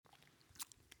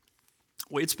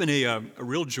Well, it's been a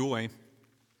real joy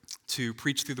to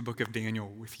preach through the book of Daniel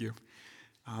with you.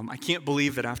 I can't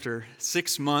believe that after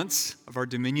 6 months of our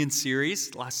Dominion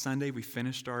series, last Sunday we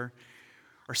finished our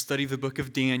study of the book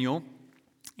of Daniel.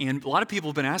 And a lot of people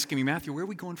have been asking me, Matthew, where are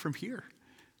we going from here?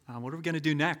 What are we going to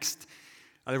do next?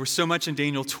 There was so much in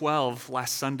Daniel 12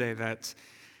 last Sunday that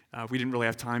we didn't really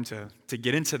have time to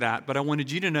get into that. But I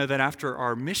wanted you to know that after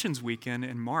our missions weekend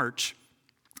in March,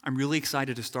 I'm really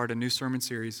excited to start a new sermon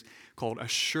series called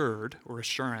Assured or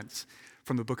Assurance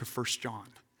from the book of 1 John.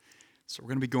 So we're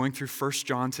going to be going through 1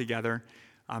 John together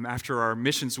after our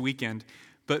missions weekend.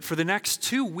 But for the next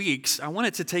 2 weeks, I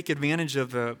wanted to take advantage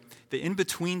of the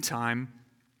in-between time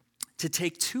to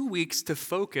take 2 weeks to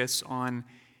focus on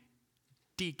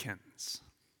deacons.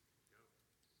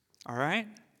 All right?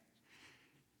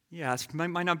 Yeah, it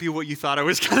might not be what you thought I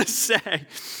was going to say.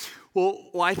 Well,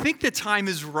 I think the time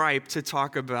is ripe to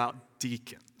talk about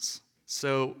deacons.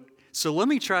 So let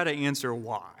me try to answer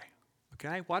why.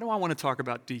 Okay? Why do I want to talk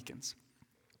about deacons?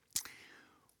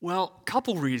 Well, a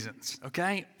couple reasons,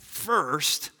 okay?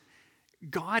 First,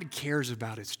 God cares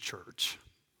about his church.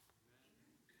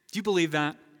 Do you believe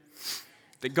that?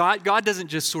 That God doesn't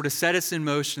just sort of set us in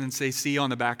motion and say, see you on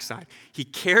the backside. He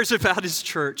cares about his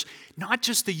church, not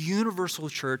just the universal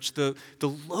church, the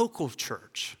local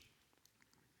church.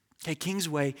 Okay,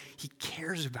 Kingsway, he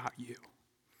cares about you.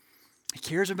 He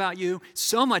cares about you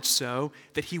so much so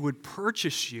that he would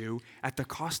purchase you at the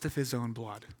cost of his own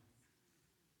blood.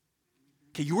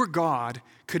 Okay, your God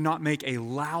could not make a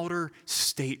louder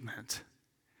statement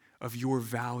of your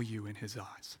value in his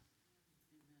eyes.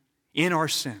 In our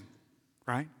sin,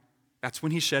 right? That's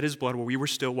when he shed his blood, where we were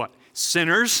still what?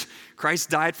 Sinners. Christ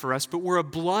died for us, but we're a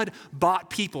blood-bought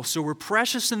people. So we're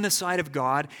precious in the sight of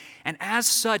God, and as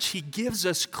such, he gives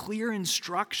us clear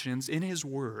instructions in his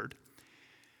word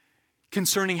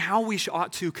concerning how we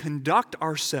ought to conduct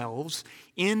ourselves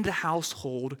in the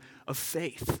household of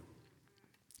faith.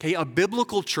 Okay, a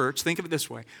biblical church, think of it this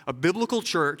way, a biblical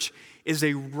church is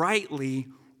a rightly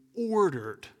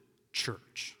ordered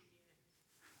church.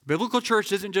 Biblical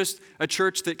church isn't just a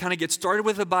church that kind of gets started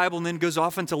with the Bible and then goes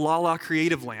off into la-la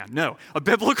creative land. No, a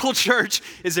biblical church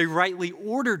is a rightly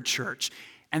ordered church,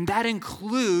 and that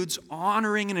includes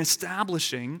honoring and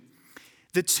establishing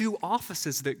the two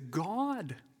offices that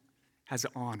God has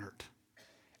honored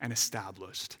and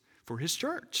established for his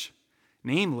church,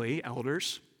 namely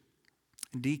elders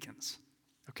and deacons,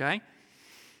 okay?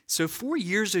 So 4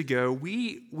 years ago,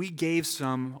 we gave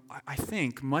some, I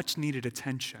think, much-needed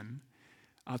attention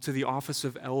to the office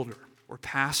of elder or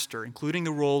pastor, including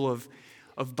the role of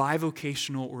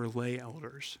bivocational or lay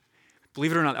elders.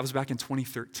 Believe it or not, that was back in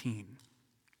 2013.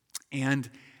 And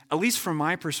at least from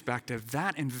my perspective,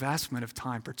 that investment of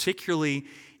time, particularly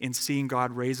in seeing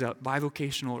God raise up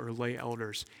bivocational or lay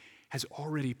elders, has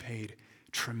already paid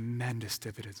tremendous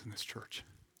dividends in this church.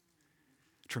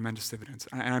 Tremendous dividends.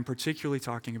 And I'm particularly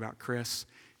talking about Chris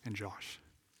and Josh.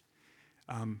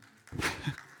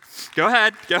 Go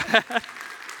ahead.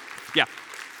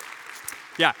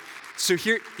 Yeah. So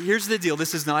here's the deal.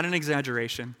 This is not an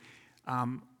exaggeration.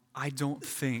 I don't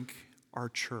think our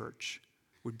church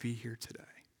would be here today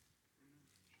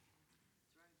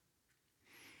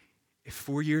if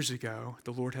 4 years ago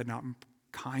the Lord had not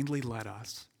kindly led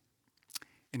us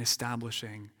in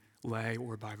establishing lay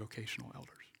or bivocational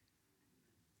elders.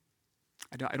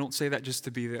 I don't say that just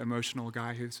to be the emotional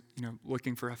guy who's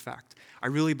looking for effect. I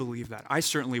really believe that. I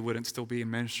certainly wouldn't still be in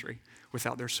ministry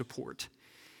without their support.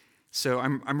 So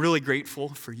I'm really grateful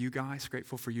for you guys,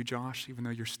 grateful for you, Josh, even though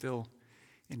you're still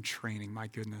in training. My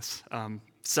goodness.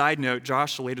 Side note,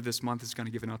 Josh later this month is going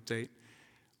to give an update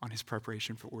on his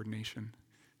preparation for ordination.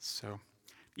 So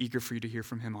eager for you to hear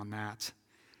from him on that.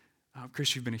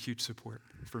 Chris, you've been a huge support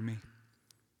for me.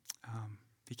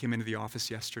 He came into the office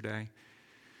yesterday,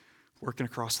 working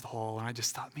across the hall, and I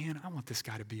just thought, man, I want this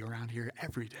guy to be around here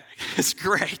every day. It's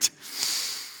great.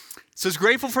 So I was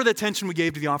grateful for the attention we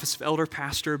gave to the office of elder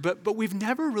pastor, but we've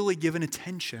never really given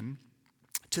attention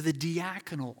to the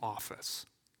diaconal office.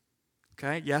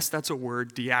 Okay? Yes, that's a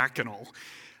word, diaconal.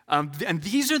 And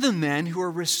these are the men who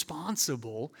are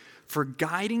responsible for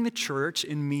guiding the church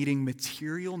in meeting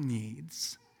material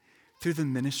needs through the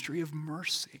ministry of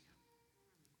mercy.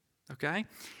 Okay?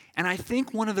 And I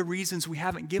think one of the reasons we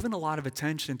haven't given a lot of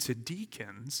attention to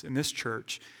deacons in this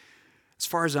church, as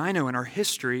far as I know in our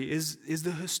history, is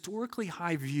the historically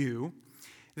high view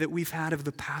that we've had of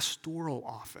the pastoral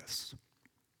office.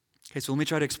 Okay, so let me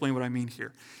try to explain what I mean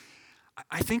here.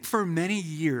 I think for many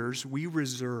years we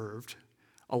reserved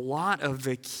a lot of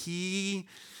the key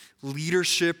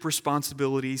leadership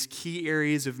responsibilities, key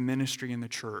areas of ministry in the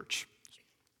church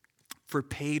for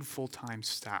paid full-time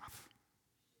staff.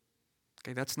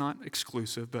 Okay, that's not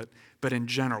exclusive, but in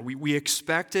general, we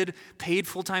expected paid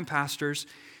full-time pastors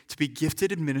to be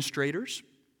gifted administrators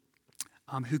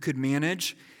who could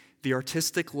manage the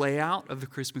artistic layout of the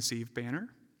Christmas Eve banner,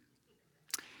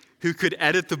 who could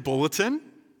edit the bulletin,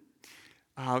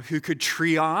 who could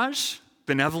triage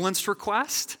benevolence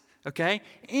requests, okay?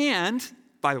 And,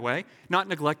 by the way, not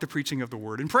neglect the preaching of the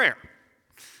word and prayer.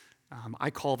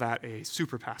 I call that a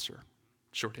super pastor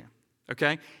shorthand,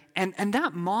 okay? And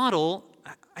that model,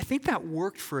 I think that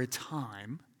worked for a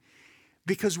time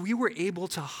because we were able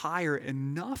to hire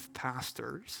enough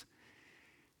pastors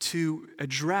to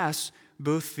address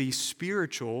both the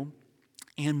spiritual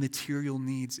and material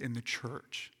needs in the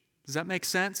church. Does that make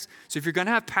sense? So if you're going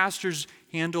to have pastors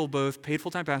handle both, paid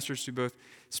full-time pastors do both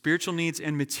spiritual needs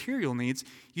and material needs,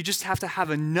 you just have to have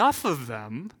enough of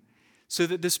them so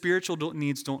that the spiritual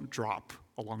needs don't drop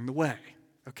along the way,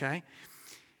 okay?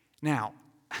 Now,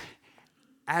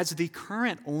 as the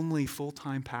current only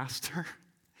full-time pastor,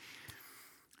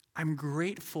 I'm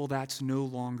grateful that's no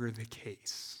longer the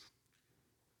case.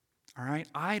 All right?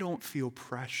 I don't feel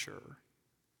pressure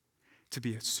to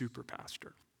be a super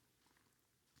pastor.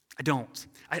 I don't.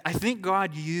 I think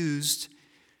God used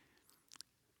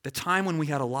the time when we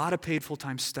had a lot of paid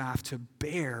full-time staff to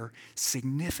bear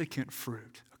significant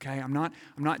fruit. Okay? I'm not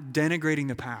denigrating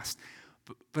the past,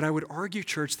 but I would argue,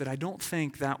 church, that I don't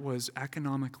think that was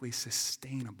economically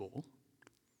sustainable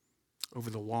over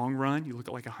the long run. You look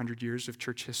at like 100 years of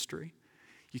church history.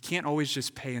 You can't always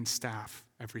just pay and staff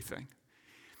everything.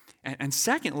 And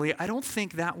secondly, I don't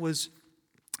think that was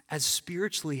as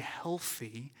spiritually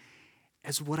healthy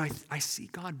as what I see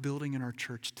God building in our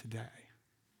church today.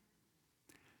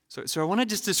 So I want to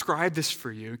just describe this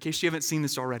for you in case you haven't seen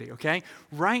this already, okay?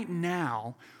 Right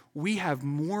now, we have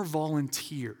more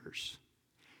volunteers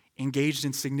engaged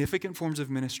in significant forms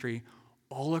of ministry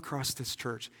all across this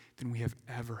church than we have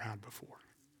ever had before.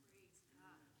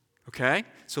 Okay?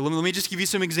 So let me just give you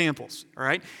some examples, all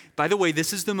right? By the way,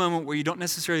 this is the moment where you don't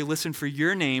necessarily listen for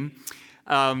your name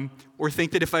or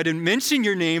think that if I didn't mention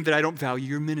your name that I don't value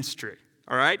your ministry,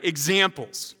 all right?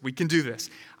 Examples. We can do this.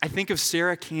 I think of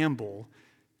Sarah Campbell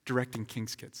directing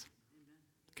King's Kids,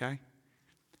 okay?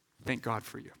 Thank God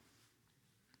for you.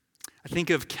 I think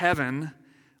of Kevin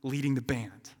leading the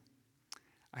band.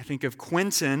 I think of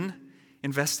Quentin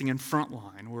investing in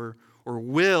Frontline or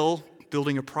Will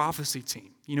building a prophecy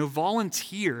team. You know,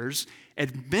 volunteers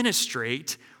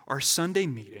administrate our Sunday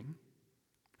meeting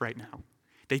right now.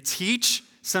 They teach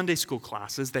Sunday school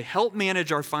classes. They help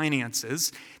manage our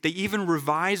finances. They even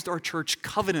revised our church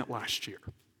covenant last year.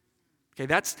 Okay,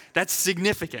 that's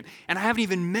significant. And I haven't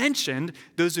even mentioned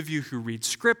those of you who read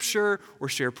scripture or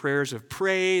share prayers of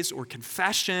praise or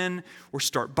confession or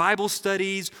start Bible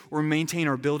studies or maintain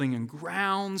our building and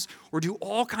grounds or do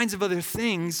all kinds of other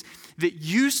things that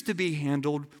used to be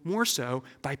handled more so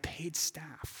by paid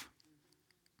staff.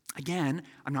 Again,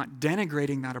 I'm not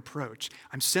denigrating that approach.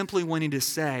 I'm simply wanting to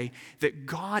say that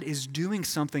God is doing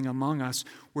something among us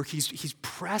where he's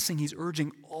pressing, he's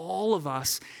urging all of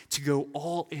us to go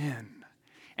all in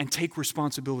and take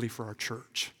responsibility for our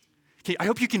church. Okay, I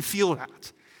hope you can feel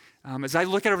that. As I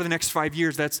look at over the next 5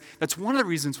 years, that's one of the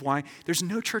reasons why there's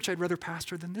no church I'd rather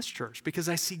pastor than this church, because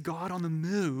I see God on the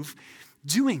move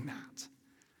doing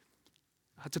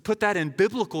that. To put that in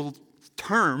biblical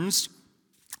terms,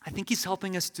 I think he's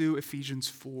helping us do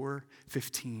Ephesians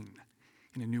 4:15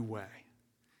 in a new way.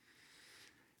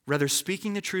 Rather,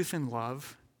 speaking the truth in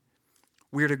love,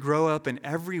 we are to grow up in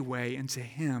every way into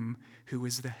him who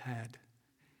is the head,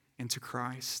 into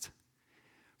Christ,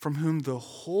 from whom the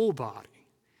whole body,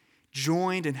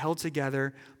 joined and held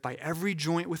together by every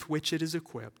joint with which it is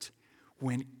equipped,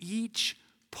 when each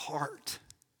part,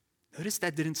 notice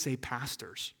that didn't say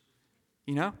pastors.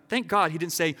 You know, thank God he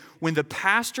didn't say when the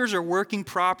pastors are working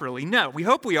properly. No, we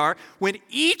hope we are. When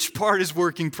each part is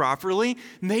working properly,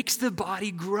 makes the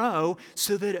body grow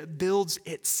so that it builds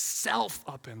itself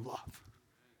up in love.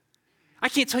 I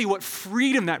can't tell you what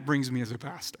freedom that brings me as a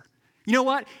pastor. You know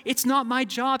what? It's not my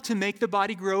job to make the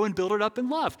body grow and build it up in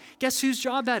love. Guess whose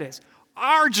job that is?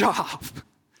 Our job.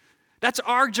 That's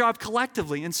our job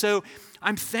collectively. And so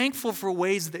I'm thankful for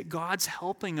ways that God's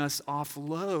helping us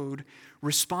offload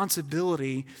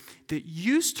responsibility that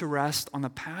used to rest on the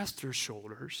pastor's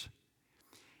shoulders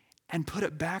and put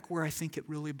it back where I think it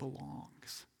really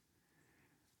belongs,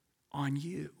 on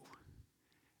you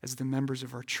as the members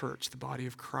of our church, the body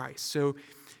of Christ.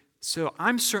 So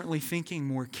I'm certainly thinking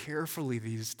more carefully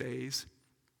these days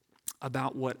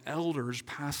about what elders,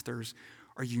 pastors,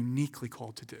 are uniquely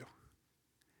called to do.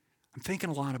 I'm thinking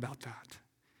a lot about that.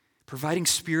 Providing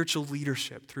spiritual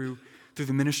leadership through through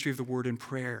the ministry of the word and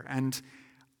prayer, and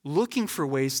looking for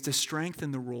ways to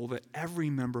strengthen the role that every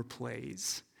member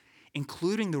plays,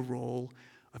 including the role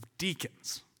of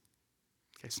deacons.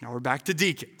 Okay, so now we're back to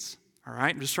deacons, all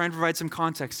right? I'm just trying to provide some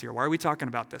context here. Why are we talking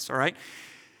about this, all right?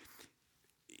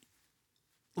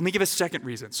 Let me give a second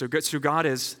reason. So God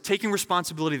is taking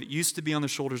responsibility that used to be on the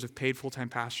shoulders of paid full-time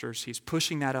pastors. He's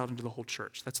pushing that out into the whole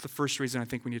church. That's the first reason I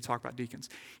think we need to talk about deacons.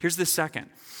 Here's the second.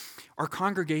 Our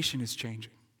congregation is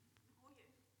changing.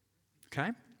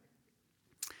 Okay?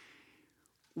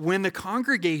 When the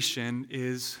congregation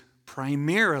is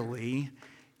primarily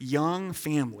young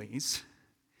families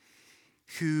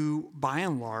who, by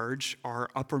and large, are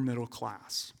upper middle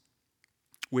class,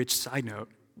 which, side note,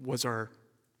 was our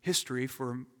history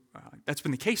that's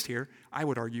been the case here, I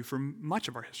would argue, for much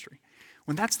of our history.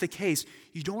 When that's the case,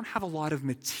 you don't have a lot of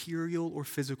material or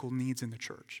physical needs in the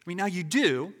church. I mean, now you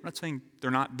do. I'm not saying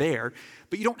they're not there,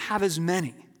 but you don't have as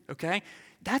many, okay?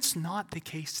 That's not the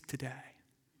case today.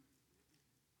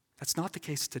 That's not the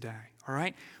case today, all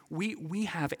right? We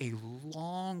have a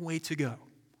long way to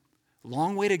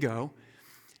go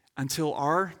until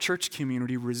our church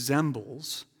community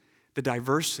resembles the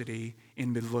diversity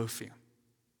in Midlothian.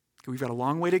 We've got a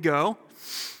long way to go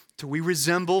till we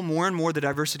resemble more and more the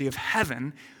diversity of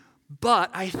heaven,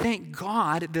 but I thank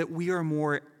God that we are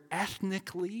more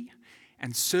ethnically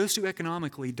and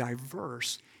socioeconomically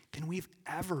diverse than we've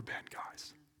ever been,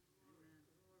 guys.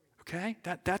 Okay?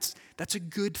 That's a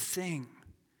good thing.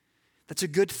 That's a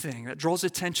good thing. That draws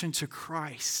attention to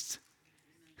Christ,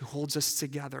 who holds us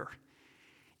together.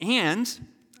 And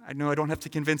I know I don't have to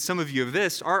convince some of you of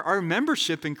this, our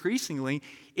membership increasingly,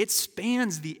 it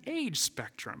spans the age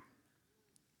spectrum.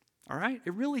 All right?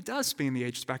 It really does span the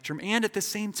age spectrum. And at the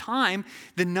same time,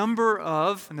 the number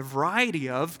of and the variety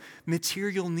of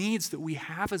material needs that we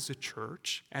have as a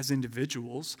church, as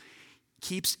individuals,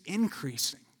 keeps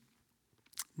increasing.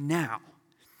 Now,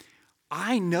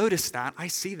 I notice that, I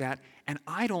see that, and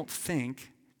I don't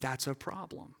think that's a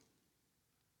problem.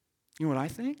 You know what I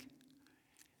think?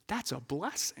 That's a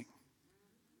blessing.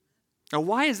 Now,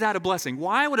 why is that a blessing?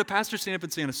 Why would a pastor stand up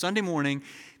and say on a Sunday morning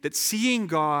that seeing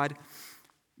God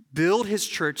build his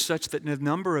church such that the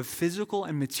number of physical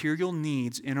and material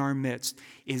needs in our midst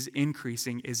is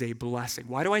increasing is a blessing?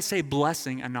 Why do I say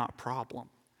blessing and not problem?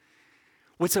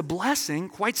 What's a blessing,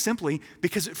 quite simply,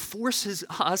 because it forces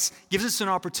us, gives us an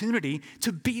opportunity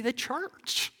to be the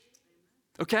church,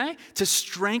 okay? To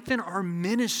strengthen our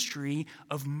ministry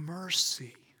of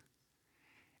mercy.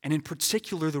 And in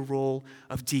particular, the role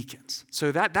of deacons.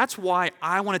 So that's why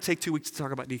I want to take 2 weeks to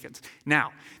talk about deacons.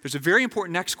 Now, there's a very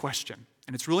important next question,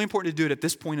 and it's really important to do it at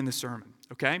this point in the sermon,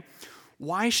 okay?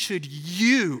 Why should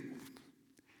you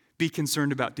be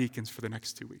concerned about deacons for the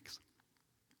next 2 weeks?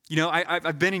 You know,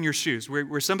 I've been in your shoes,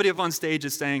 where somebody up on stage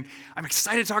is saying, I'm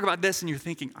excited to talk about this, and you're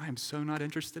thinking, I am so not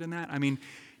interested in that. I mean,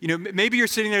 you know, maybe you're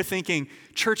sitting there thinking,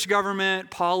 church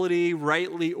government, polity,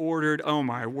 rightly ordered, oh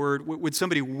my word, would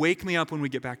somebody wake me up when we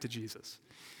get back to Jesus?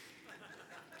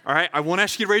 All right, I won't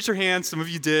ask you to raise your hand. Some of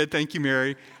you did. Thank you,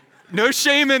 Mary. No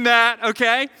shame in that,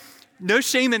 okay? No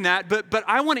shame in that, but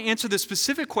I want to answer the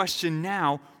specific question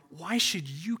now, why should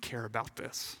you care about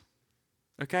this?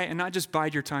 Okay, and not just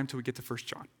bide your time till we get to 1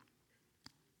 John.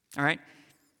 All right?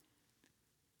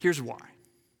 Here's why.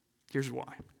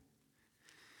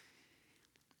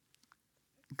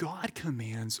 God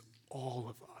commands all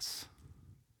of us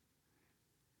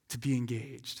to be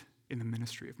engaged in the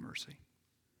ministry of mercy.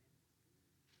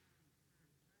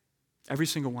 Every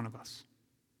single one of us.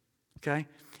 Okay?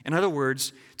 In other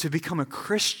words, to become a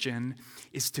Christian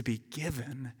is to be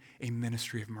given a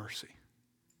ministry of mercy.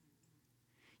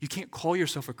 You can't call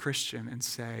yourself a Christian and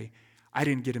say, I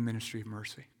didn't get a ministry of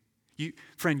mercy.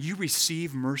 Friend, you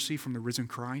receive mercy from the risen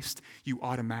Christ, you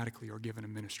automatically are given a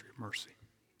ministry of mercy.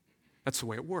 That's the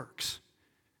way it works.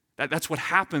 That's what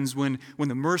happens when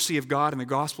the mercy of God and the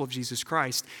gospel of Jesus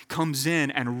Christ comes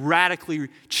in and radically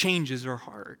changes our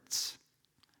hearts.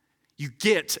 You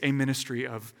get a ministry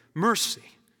of mercy.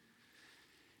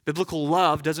 Biblical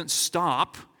love doesn't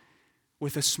stop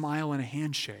with a smile and a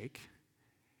handshake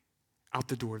out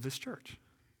the door of this church.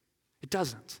 It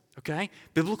doesn't, okay?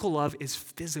 Biblical love is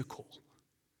physical.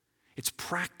 It's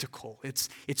practical. It's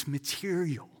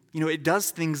material. You know, it does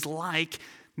things like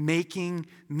making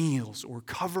meals or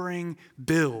covering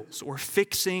bills or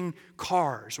fixing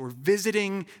cars or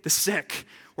visiting the sick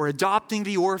or adopting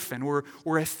the orphan or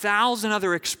 1,000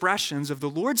 other expressions of the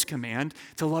Lord's command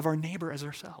to love our neighbor as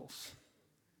ourselves.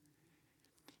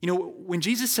 You know, when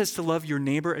Jesus says to love your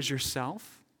neighbor as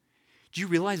yourself, do you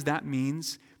realize that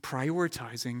means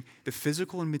prioritizing the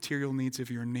physical and material needs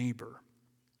of your neighbor,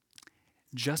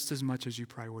 just as much as you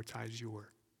prioritize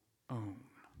your own.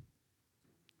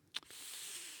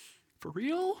 For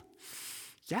real?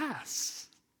 Yes,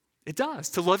 it does.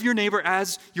 To love your neighbor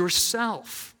as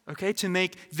yourself, okay? To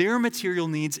make their material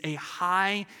needs a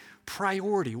high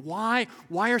priority. Why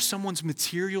are someone's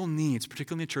material needs,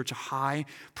 particularly in the church, a high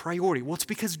priority? Well, it's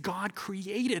because God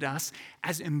created us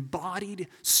as embodied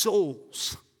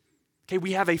souls. Okay,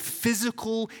 we have a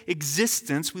physical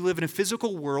existence. We live in a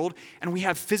physical world, and we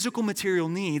have physical material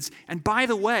needs. And by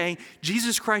the way,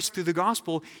 Jesus Christ through the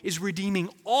gospel is redeeming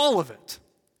all of it.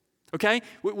 Okay?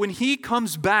 When he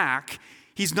comes back,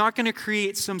 he's not going to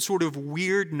create some sort of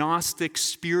weird Gnostic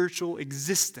spiritual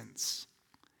existence.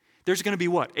 There's going to be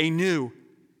what? A new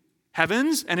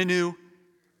heavens and a new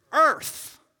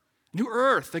earth. New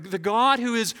earth. The God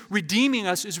who is redeeming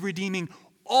us is redeeming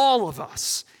all of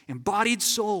us, embodied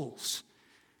souls.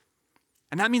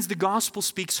 And that means the gospel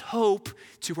speaks hope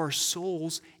to our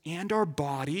souls and our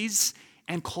bodies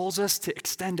and calls us to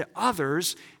extend to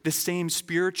others the same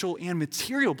spiritual and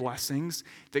material blessings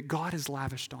that God has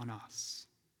lavished on us.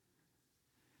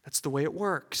 That's the way it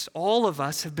works. All of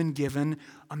us have been given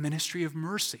a ministry of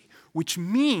mercy, which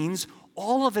means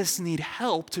all of us need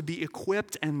help to be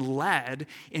equipped and led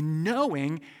in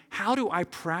knowing, how do I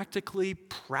practically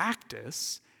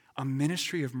practice a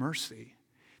ministry of mercy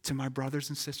to my brothers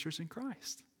and sisters in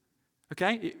Christ?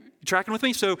 Okay? You tracking with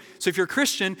me? So if you're a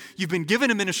Christian, you've been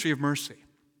given a ministry of mercy.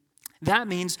 That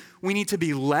means we need to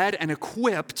be led and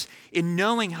equipped in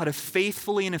knowing how to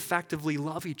faithfully and effectively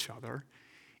love each other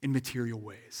in material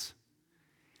ways.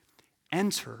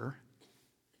 Enter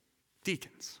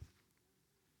deacons.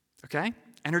 Okay?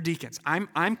 Enter deacons.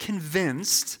 I'm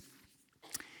convinced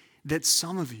that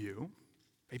some of you,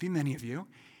 maybe many of you,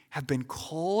 have been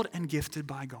called and gifted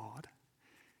by God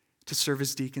to serve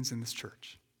as deacons in this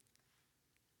church.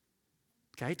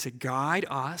 Okay? To guide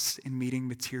us in meeting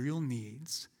material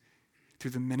needs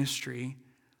through the ministry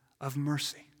of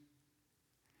mercy.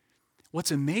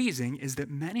 What's amazing is that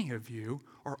many of you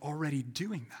are already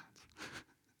doing that.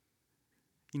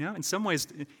 You know, in some ways,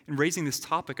 in raising this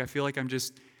topic, I feel like I'm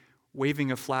just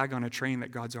waving a flag on a train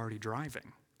that God's already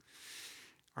driving.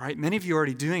 All right, many of you are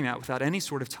already doing that without any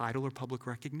sort of title or public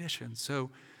recognition. So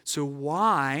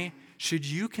why should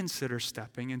you consider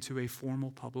stepping into a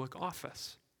formal public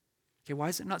office? Okay, why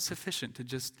is it not sufficient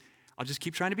to I'll just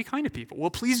keep trying to be kind to people? Well,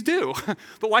 please do.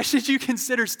 But why should you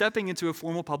consider stepping into a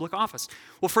formal public office?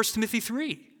 Well, 1 Timothy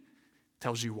 3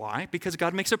 tells you why. Because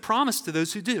God makes a promise to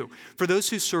those who do. For those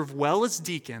who serve well as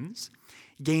deacons,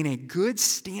 gain a good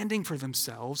standing for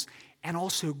themselves, and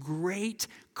also great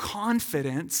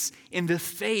confidence in the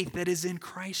faith that is in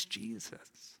Christ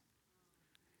Jesus.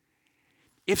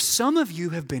 If some of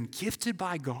you have been gifted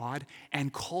by God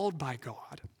and called by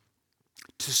God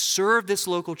to serve this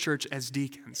local church as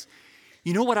deacons,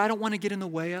 you know what I don't want to get in the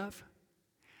way of?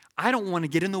 I don't want to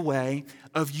get in the way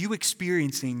of you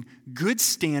experiencing good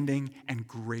standing and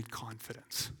great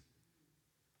confidence.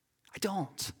 I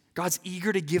don't. God's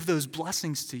eager to give those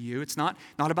blessings to you. It's not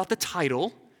about the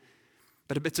title,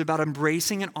 but it's about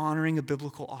embracing and honoring a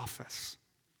biblical office.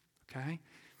 Okay?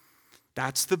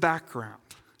 That's the background.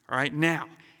 All right, now,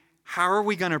 how are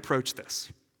we going to approach this?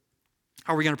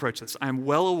 How are we going to approach this? I'm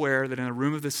well aware that in a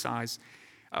room of this size,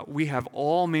 we have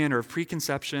all manner of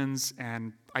preconceptions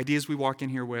and ideas we walk in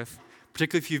here with,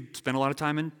 particularly if you've spent a lot of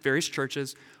time in various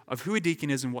churches, of who a deacon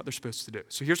is and what they're supposed to do.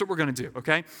 So here's what we're going to do,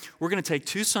 okay? We're going to take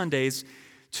 2 Sundays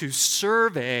to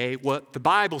survey what the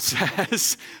Bible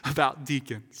says about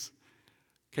deacons.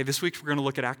 Okay, this week we're going to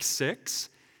look at Acts 6.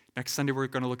 Next Sunday we're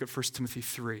going to look at 1 Timothy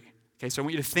 3. Okay, so I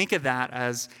want you to think of that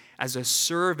as a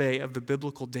survey of the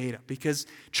biblical data, because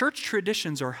church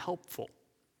traditions are helpful.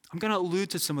 I'm going to allude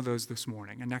to some of those this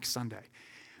morning and next Sunday.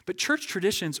 But church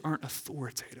traditions aren't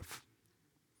authoritative.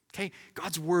 Okay?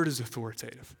 God's word is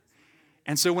authoritative.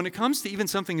 And so when it comes to even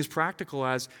something as practical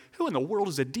as, who in the world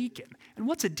is a deacon? And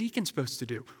what's a deacon supposed to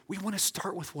do? We want to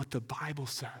start with what the Bible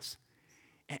says.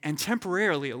 And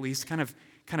temporarily, at least, kind of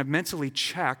mentally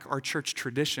check our church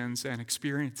traditions and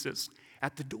experiences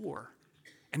at the door.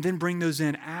 And then bring those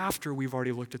in after we've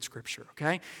already looked at Scripture,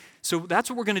 okay? So that's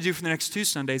what we're going to do for the next 2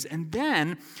 Sundays. And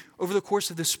then, over the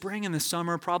course of the spring and the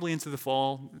summer, probably into the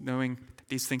fall, knowing that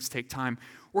these things take time,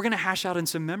 we're going to hash out in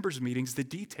some members' meetings the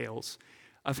details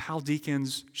of how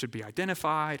deacons should be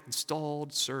identified,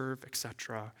 installed, serve,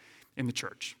 etc. in the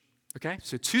church, okay?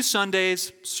 So 2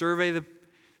 Sundays, survey the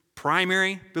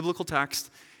primary biblical text.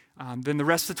 Then the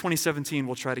rest of 2017,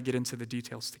 we'll try to get into the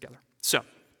details together. So,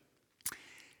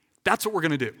 that's what we're going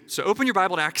to do. So open your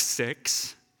Bible to Acts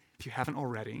 6, if you haven't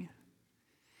already.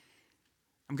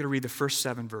 I'm going to read the first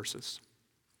 7 verses.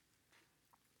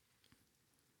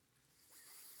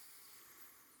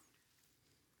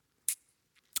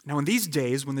 Now, in these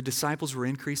days, when the disciples were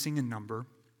increasing in number,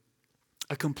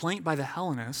 a complaint by the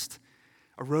Hellenists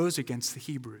arose against the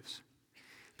Hebrews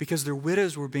because their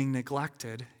widows were being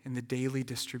neglected in the daily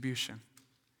distribution.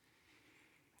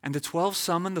 And the 12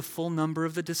 summoned the full number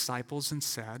of the disciples and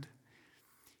said,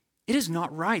 "It is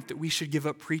not right that we should give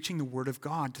up preaching the word of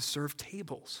God to serve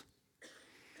tables.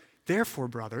 Therefore,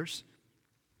 brothers,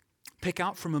 pick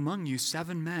out from among you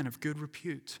 7 men of good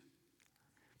repute,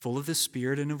 full of the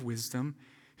Spirit and of wisdom,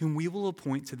 whom we will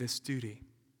appoint to this duty.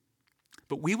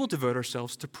 But we will devote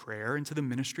ourselves to prayer and to the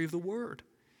ministry of the word."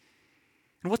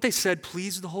 And what they said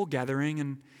pleased the whole gathering,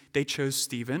 and they chose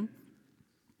Stephen,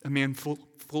 a man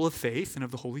full of faith and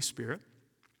of the Holy Spirit,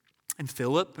 and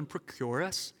Philip and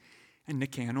Prochorus, and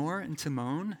Nicanor and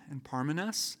Timon and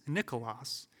Parmenas and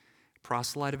Nicholas,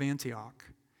 proselyte of Antioch.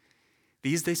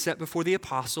 These they set before the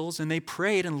apostles, and they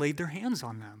prayed and laid their hands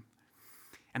on them.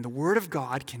 And the word of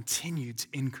God continued to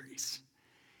increase.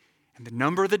 And the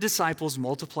number of the disciples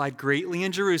multiplied greatly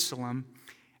in Jerusalem,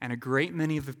 and a great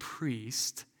many of the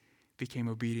priests became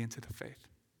obedient to the faith.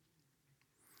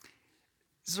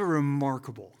 This is a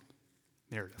remarkable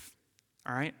narrative,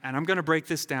 all right? And I'm going to break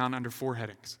this down under 4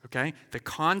 headings, okay? The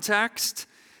context,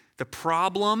 the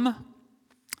problem,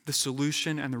 the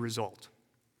solution, and the result.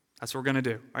 That's what we're going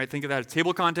to do, all right? Think of that as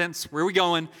table of contents. Where are we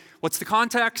going? What's the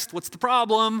context? What's the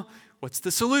problem? What's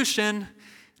the solution?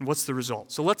 And what's the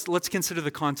result? So let's consider the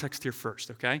context here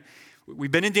first, okay?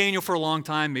 We've been in Daniel for a long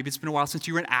time. Maybe it's been a while since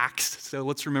you were in Acts, so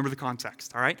let's remember the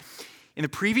context, all right? In the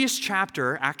previous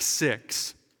chapter, Acts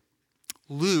 6,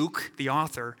 Luke, the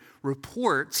author,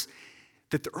 reports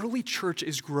that the early church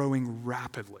is growing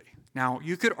rapidly. Now,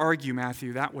 you could argue,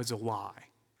 Matthew, that was a lie.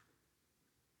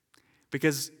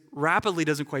 Because rapidly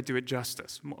doesn't quite do it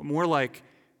justice. More like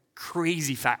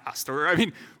crazy fast.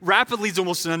 Rapidly is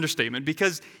almost an understatement,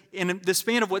 because in the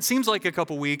span of what seems like a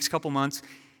couple weeks, couple months,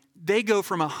 they go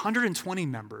from 120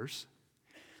 members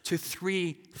to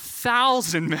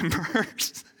 3,000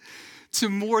 members to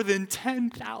more than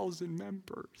 10,000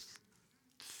 members.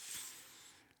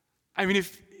 I mean,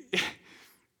 if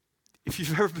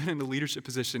you've ever been in a leadership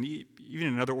position, even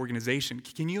in another organization,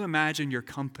 can you imagine your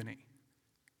company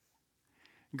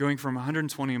going from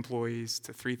 120 employees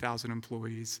to 3,000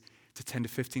 employees to 10 to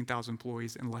 15,000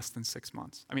 employees in less than 6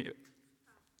 months? I mean,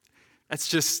 that's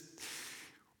just,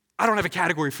 I don't have a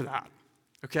category for that,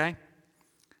 okay?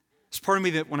 There's part of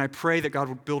me that when I pray that God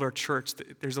would build our church,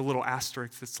 there's a little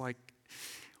asterisk that's like,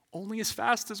 only as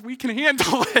fast as we can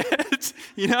handle it,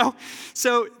 you know?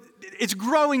 So it's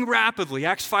growing rapidly.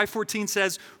 Acts 5:14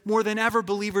 says, more than ever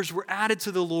believers were added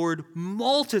to the Lord,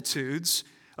 multitudes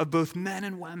of both men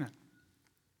and women.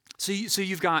 So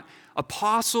you've got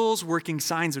apostles working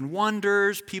signs and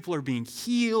wonders, people are being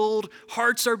healed,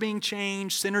 hearts are being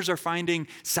changed, sinners are finding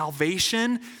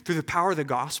salvation through the power of the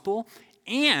gospel,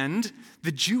 and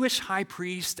the Jewish high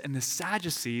priest and the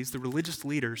Sadducees, the religious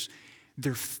leaders,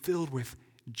 they're filled with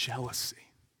jealousy,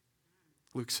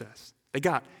 Luke says. They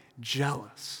got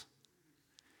jealous.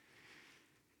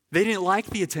 They didn't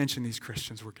like the attention these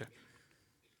Christians were getting,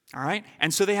 all right?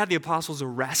 And so they had the apostles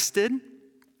arrested,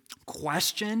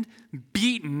 questioned,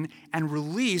 beaten, and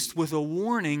released with a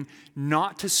warning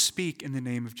not to speak in the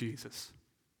name of Jesus.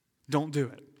 Don't do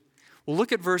it. Well,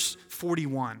 look at verse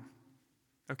 41,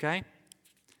 okay?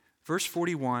 Verse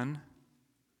 41,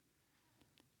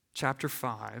 chapter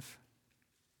 5,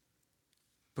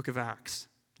 book of Acts.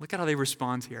 Look at how they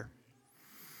respond here.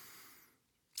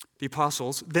 The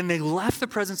apostles, then they left the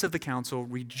presence of the council,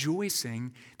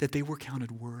 rejoicing that they were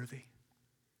counted worthy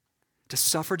to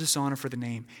suffer dishonor for the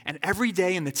name. And every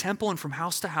day in the temple and from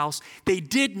house to house, they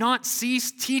did not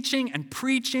cease teaching and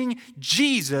preaching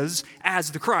Jesus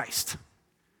as the Christ.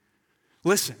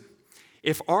 Listen,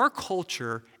 if our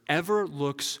culture ever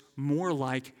looks more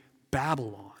like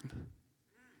Babylon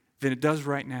than it does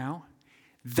right now,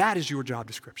 that is your job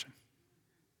description.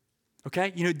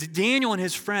 Okay? You know, Daniel and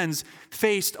his friends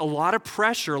faced a lot of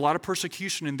pressure, a lot of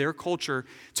persecution in their culture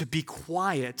to be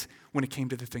quiet when it came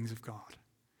to the things of God.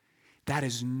 That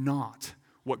is not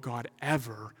what God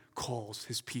ever calls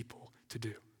his people to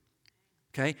do.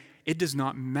 Okay? It does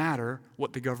not matter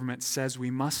what the government says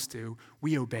we must do.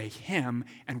 We obey him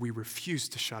and we refuse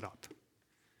to shut up.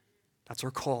 That's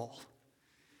our call.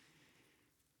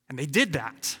 And they did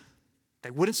that.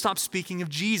 They wouldn't stop speaking of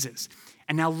Jesus.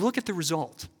 And now look at the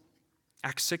result.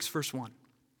 Acts 6, verse 1.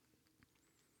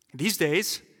 These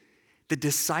days, the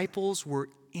disciples were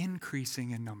increasing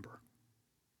in number.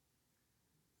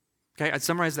 Okay, I'd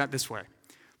summarize that this way.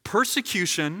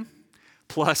 Persecution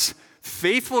plus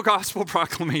faithful gospel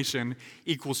proclamation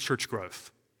equals church growth.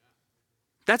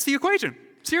 That's the equation.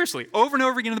 Seriously, over and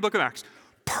over again in the book of Acts.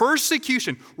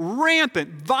 persecution, rampant,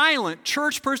 violent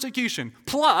church persecution,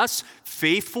 plus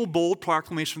faithful, bold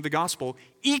proclamation of the gospel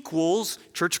equals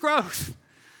church growth.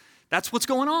 That's what's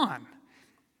going on.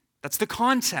 That's the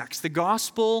context. The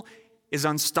gospel is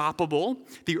unstoppable.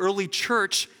 The early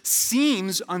church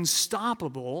seems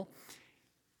unstoppable,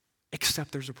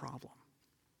 except there's a problem.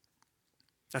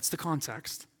 That's the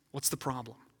context. What's the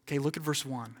problem? Okay, look at verse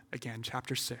 1 again,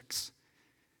 chapter 6.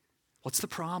 What's the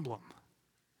problem?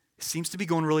 It seems to be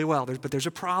going really well, but there's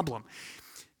a problem.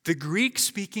 The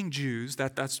Greek-speaking Jews,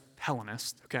 that's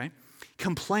Hellenists, okay,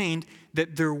 complained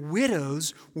that their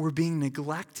widows were being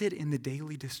neglected in the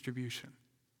daily distribution.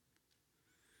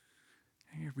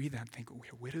 And you read that and think,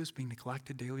 widows being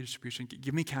neglected, daily distribution,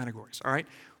 give me categories, all right?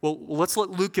 Well, let's let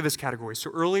Luke give us categories.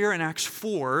 So earlier in Acts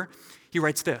 4, he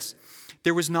writes this: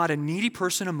 there was not a needy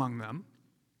person among them,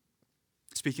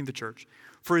 speaking of the church,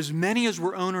 for as many as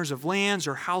were owners of lands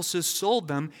or houses sold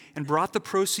them and brought the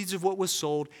proceeds of what was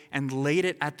sold and laid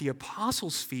it at the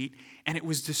apostles' feet, and it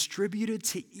was distributed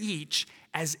to each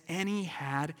as any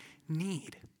had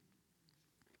need.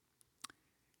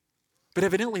 But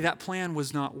evidently that plan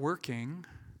was not working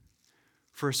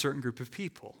for a certain group of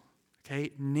people,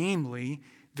 okay? Namely,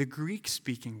 the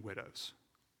Greek-speaking widows.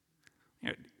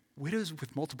 Widows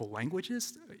with multiple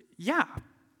languages? Yeah,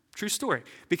 true story.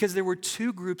 Because there were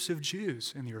two groups of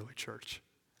Jews in the early church.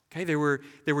 Okay, there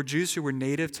were Jews who were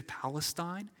native to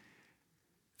Palestine.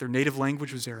 Their native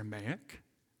language was Aramaic.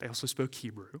 They also spoke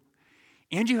Hebrew.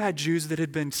 And you had Jews that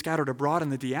had been scattered abroad in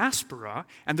the diaspora,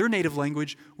 and their native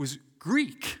language was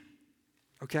Greek.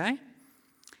 Okay?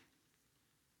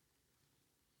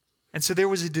 And so there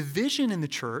was a division in the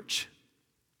church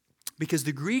because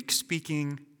the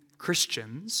Greek-speaking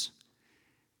Christians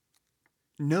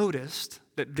noticed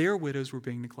that their widows were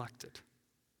being neglected.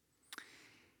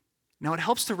 Now, it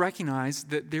helps to recognize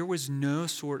that there was no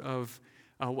sort of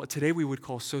what today we would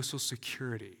call social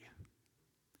security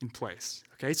in place.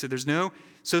 Okay, so there's no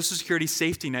social security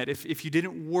safety net. If you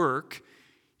didn't work,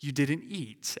 you didn't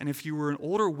eat. And if you were an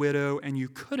older widow and you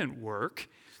couldn't work,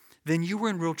 then you were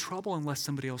in real trouble unless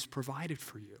somebody else provided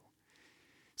for you.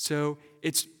 So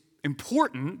it's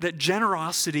important that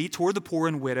generosity toward the poor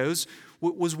and widows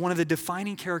was one of the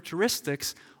defining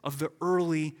characteristics of the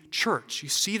early church. You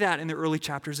see that in the early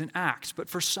chapters in Acts. But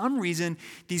for some reason,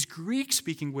 these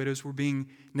Greek-speaking widows were being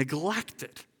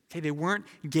neglected. Okay, they weren't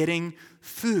getting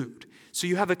food. So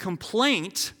you have a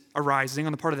complaint arising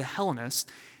on the part of the Hellenists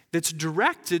that's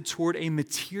directed toward a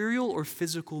material or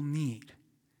physical need.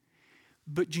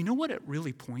 But do you know what it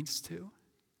really points to?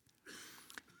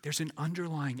 There's an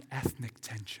underlying ethnic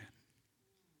tension.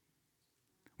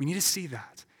 We need to see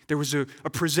that. There was a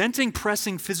presenting,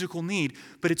 pressing physical need,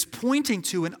 but it's pointing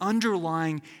to an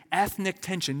underlying ethnic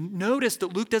tension. Notice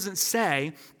that Luke doesn't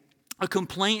say a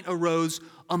complaint arose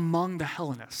among the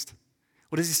Hellenists.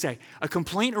 What does he say? A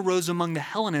complaint arose among the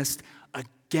Hellenists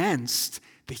against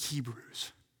the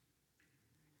Hebrews.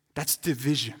 That's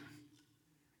division.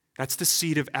 That's the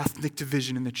seed of ethnic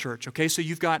division in the church, okay? So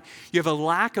you have a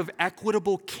lack of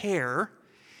equitable care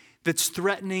that's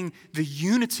threatening the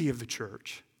unity of the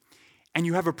church, and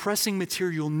you have a pressing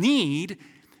material need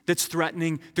that's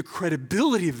threatening the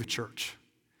credibility of the church.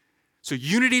 So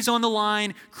unity's on the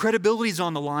line, credibility's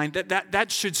on the line.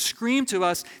 That should scream to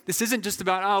us, this isn't just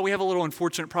about, we have a little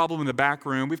unfortunate problem in the back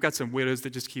room. We've got some widows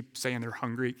that just keep saying they're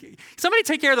hungry. Somebody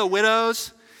take care of the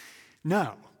widows?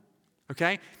 No,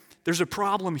 okay? There's a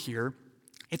problem here.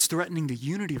 It's threatening the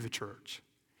unity of the church.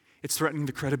 It's threatening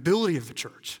the credibility of the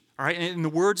church. All right, and in the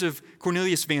words of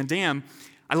Cornelius Van Dam,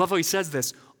 I love how he says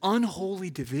this: unholy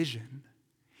division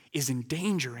is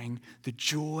endangering the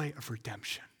joy of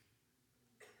redemption.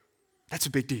 That's a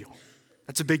big deal.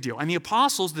 That's a big deal. And the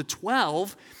apostles, the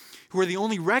 12, who are the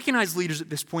only recognized leaders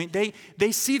at this point,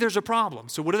 they see there's a problem.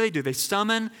 So what do? They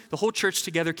summon the whole church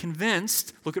together,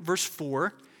 convinced, look at verse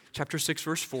 4, chapter 6,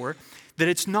 verse 4, that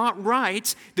it's not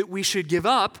right that we should give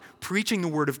up preaching the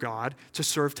word of God to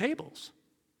serve tables.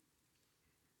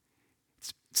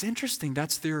 It's interesting,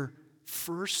 that's their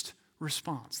first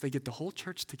response. They get the whole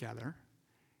church together,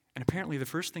 and apparently the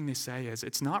first thing they say is,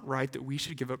 it's not right that we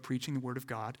should give up preaching the word of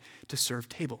God to serve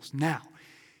tables. Now,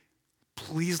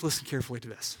 please listen carefully to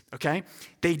this, okay?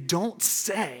 They don't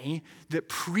say that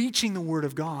preaching the word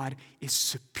of God is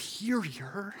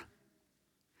superior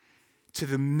to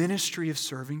the ministry of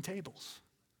serving tables.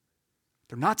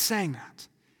 They're not saying that,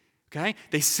 okay?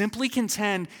 They simply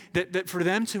contend that for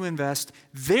them to invest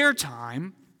their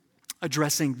time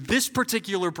addressing this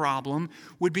particular problem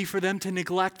would be for them to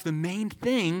neglect the main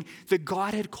thing that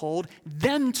God had called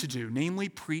them to do, namely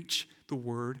preach the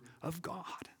word of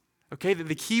God. Okay,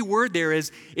 the key word there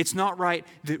is it's not right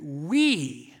that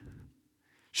we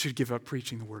should give up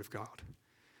preaching the word of God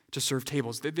to serve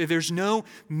tables. There's no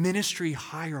ministry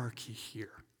hierarchy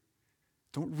here.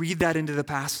 Don't read that into the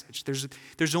passage.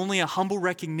 There's only a humble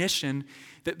recognition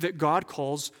that God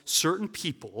calls certain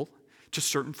people to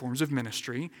certain forms of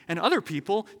ministry and other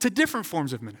people to different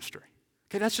forms of ministry.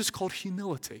 Okay, that's just called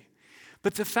humility.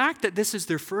 But the fact that this is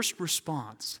their first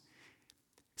response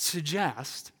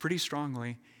suggests pretty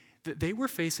strongly that they were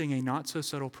facing a not so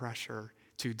subtle pressure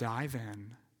to dive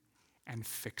in and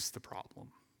fix the problem.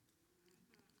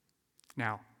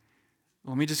 Now,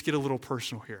 let me just get a little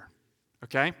personal here,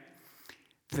 okay?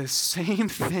 The same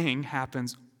thing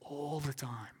happens all the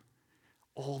time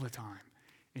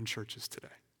in churches today.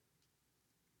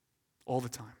 All the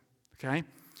time, okay?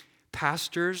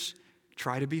 Pastors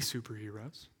try to be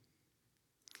superheroes,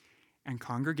 and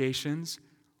congregations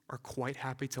are quite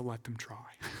happy to let them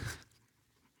try.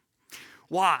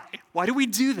 Why? Why do we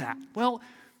do that? Well,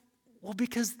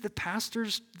 because the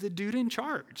pastor's the dude in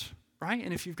charge, right?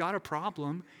 And if you've got a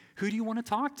problem, who do you want to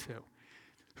talk to?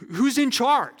 Who's in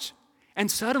charge? And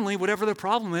suddenly, whatever the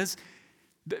problem is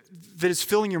that is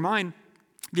filling your mind,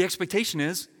 the expectation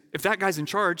is, if that guy's in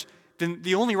charge, then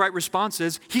the only right response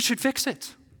is, he should fix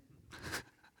it.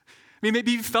 I mean,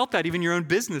 maybe you've felt that even in your own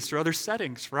business or other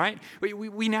settings, right?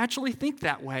 We naturally think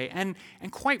that way. And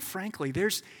quite frankly,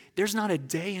 there's not a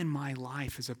day in my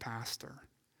life as a pastor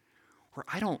where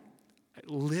I don't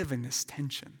live in this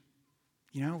tension.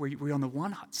 You know, where on the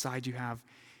one side you have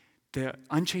the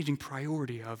unchanging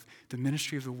priority of the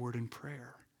ministry of the word and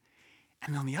prayer.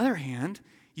 And on the other hand,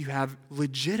 you have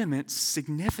legitimate,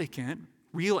 significant,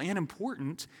 real and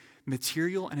important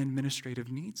material and administrative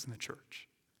needs in the church.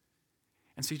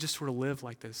 And so you just sort of live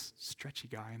like this stretchy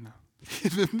guy in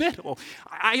the middle.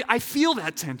 I feel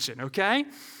that tension, okay?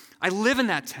 I live in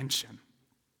that tension.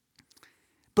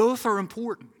 Both are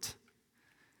important.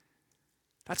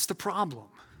 That's the problem.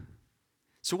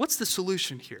 So what's the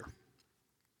solution here?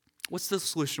 What's the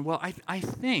solution? Well, I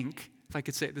think, if I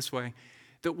could say it this way,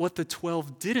 that what the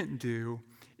 12 didn't do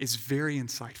is very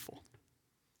insightful.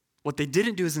 What they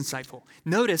didn't do is insightful.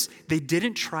 Notice, they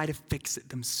didn't try to fix it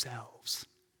themselves.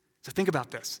 So think about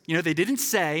this. You know, they didn't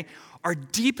say, our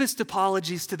deepest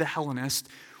apologies to the Hellenists.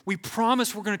 We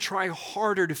promise we're going to try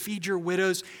harder to feed your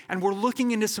widows, and we're looking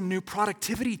into some new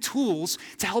productivity tools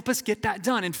to help us get that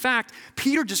done. In fact,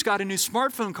 Peter just got a new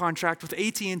smartphone contract with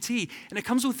AT&T, and it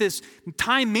comes with this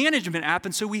time management app,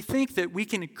 and so we think that we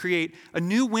can create a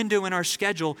new window in our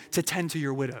schedule to tend to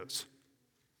your widows.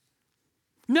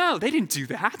 No, they didn't do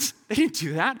that. They didn't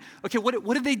do that. Okay,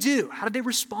 what did they do? How did they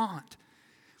respond?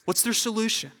 What's their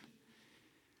solution?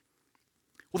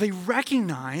 Well, they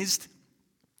recognized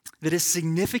that a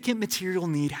significant material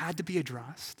need had to be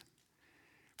addressed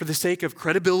for the sake of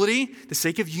credibility, the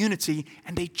sake of unity,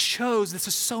 and they chose, this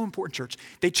is so important, church,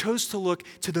 they chose to look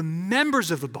to the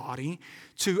members of the body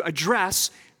to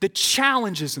address the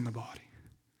challenges in the body.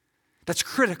 That's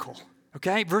critical,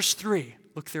 okay? Verse 3,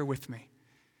 look there with me.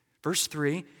 Verse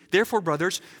 3, therefore,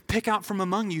 brothers, pick out from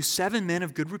among you 7 men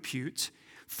of good repute,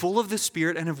 full of the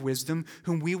Spirit and of wisdom,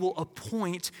 whom we will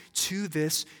appoint to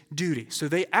this duty. So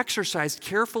they exercised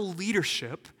careful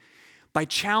leadership by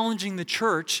challenging the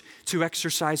church to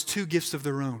exercise 2 gifts of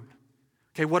their own.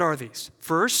 Okay, what are these?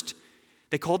 First,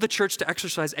 they called the church to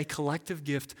exercise a collective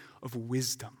gift of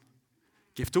wisdom.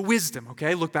 Gift of wisdom,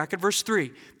 okay? Look back at verse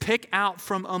 3. Pick out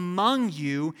from among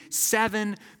you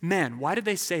 7 men. Why did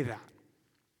they say that?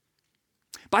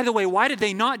 By the way, why did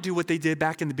they not do what they did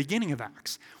back in the beginning of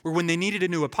Acts? Where when they needed a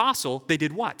new apostle, they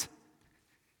did what?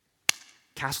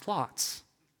 Cast lots.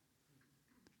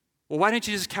 Well, why didn't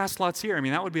you just cast lots here? I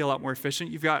mean, that would be a lot more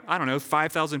efficient. You've got,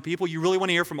 5,000 people. You really want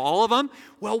to hear from all of them?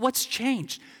 Well, what's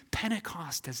changed?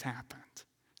 Pentecost has happened,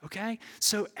 okay?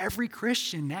 So every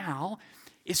Christian now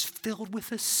is filled with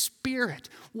the Spirit.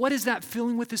 What does that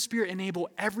filling with the Spirit enable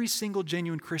every single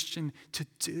genuine Christian to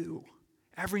do?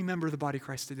 Every member of the body of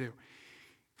Christ to do?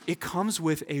 It comes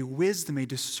with a wisdom, a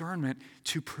discernment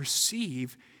to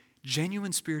perceive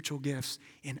genuine spiritual gifts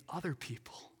in other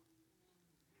people.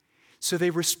 So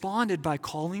they responded by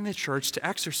calling the church to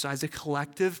exercise a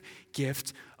collective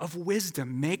gift of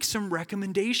wisdom. Make some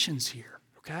recommendations here,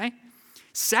 okay?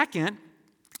 Second,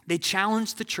 they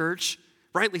challenged the church,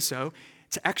 rightly so,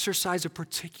 to exercise a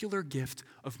particular gift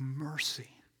of mercy.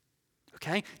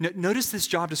 Okay? Notice this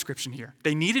job description here.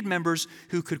 They needed members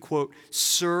who could, quote,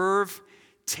 serve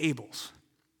tables.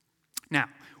 Now,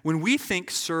 when we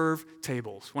think serve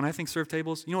tables, when I think serve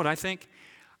tables, you know what I think?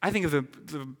 I think of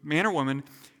the man or woman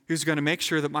who's going to make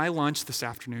sure that my lunch this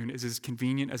afternoon is as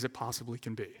convenient as it possibly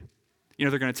can be.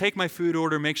 They're going to take my food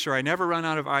order, make sure I never run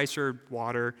out of ice or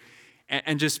water,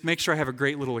 and just make sure I have a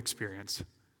great little experience.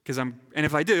 And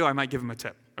if I do, I might give them a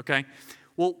tip, okay?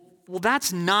 Well,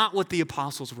 that's not what the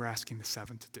apostles were asking the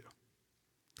 7 to do.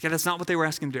 Okay, that's not what they were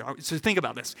asking them to do. So think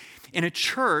about this. In a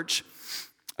church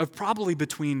of probably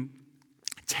between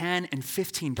 10 and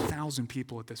 15,000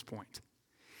 people at this point,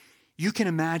 you can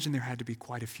imagine there had to be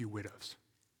quite a few widows.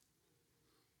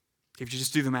 If you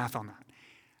just do the math on that.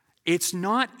 It's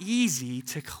not easy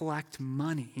to collect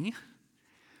money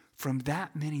from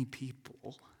that many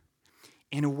people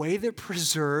in a way that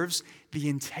preserves the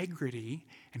integrity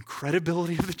and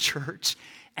credibility of the church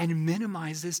and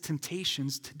minimizes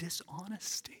temptations to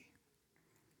dishonesty.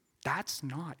 That's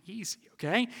not easy,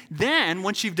 okay? Then,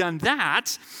 once you've done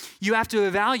that, you have to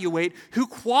evaluate who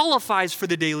qualifies for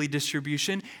the daily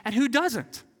distribution and who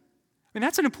doesn't. I mean,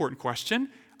 that's an important question.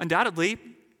 Undoubtedly,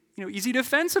 easy to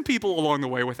offend some people along the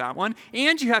way with that one.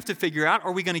 And you have to figure out,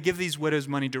 are we going to give these widows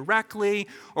money directly?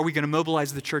 Are we going to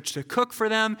mobilize the church to cook for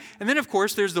them? And then, of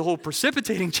course, there's the whole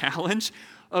precipitating challenge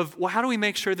of, well, how do we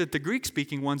make sure that the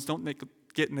Greek-speaking ones don't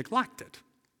get neglected?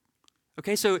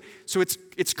 Okay, so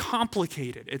it's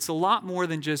complicated. It's a lot more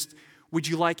than just, would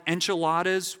you like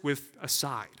enchiladas with a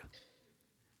side?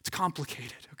 It's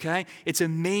complicated, okay? It's a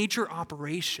major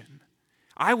operation,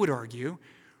 I would argue,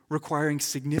 requiring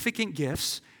significant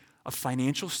gifts of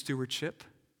financial stewardship,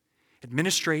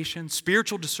 administration,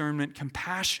 spiritual discernment,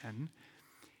 compassion,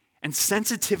 and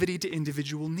sensitivity to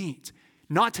individual needs,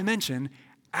 not to mention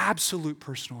absolute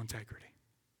personal integrity.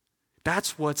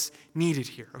 That's what's needed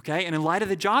here, okay? And in light of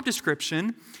the job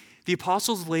description, the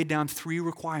apostles laid down 3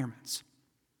 requirements.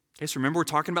 Okay, so remember, we're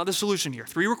talking about the solution here.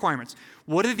 3 requirements.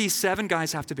 What do these 7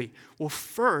 guys have to be? Well,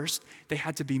 first, they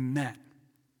had to be men.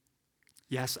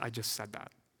 Yes, I just said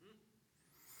that.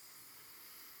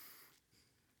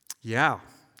 Yeah,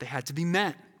 they had to be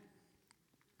men.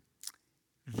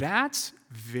 That's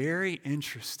very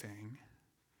interesting,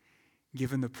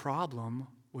 given the problem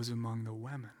was among the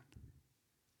women.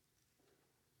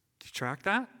 Do you track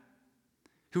that?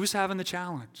 Who was having the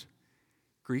challenge?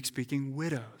 Greek-speaking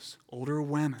widows, older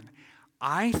women.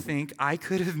 I think I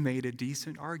could have made a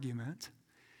decent argument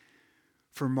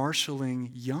for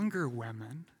marshaling younger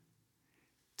women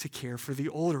to care for the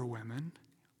older women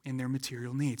in their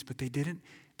material needs, but they didn't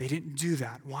do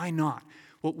that. Why not?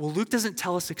 Well, Luke doesn't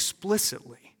tell us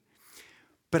explicitly,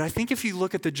 but I think if you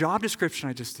look at the job description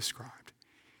I just described,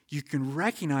 you can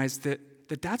recognize that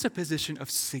that's a position of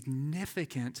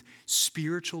significant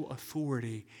spiritual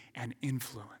authority and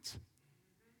influence.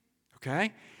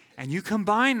 Okay? And you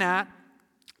combine that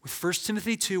with 1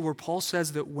 Timothy 2, where Paul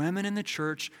says that women in the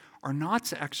church are not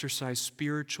to exercise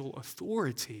spiritual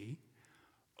authority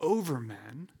over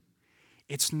men.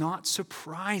 It's not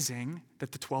surprising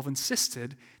that the 12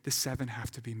 insisted the 7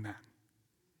 have to be men.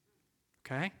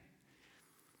 Okay?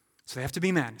 So they have to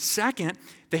be men. Second,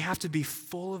 they have to be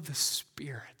full of the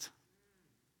Spirit.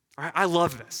 All right? I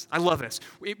love this.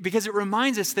 Because it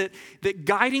reminds us that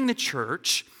guiding the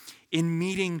church in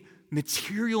meeting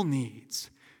material needs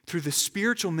through the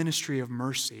spiritual ministry of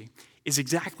mercy is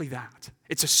exactly that.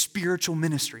 It's a spiritual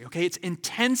ministry, okay? It's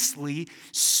intensely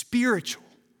spiritual.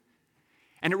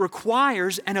 And it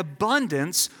requires an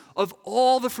abundance of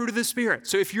all the fruit of the Spirit.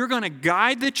 So if you're going to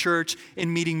guide the church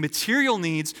in meeting material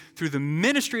needs through the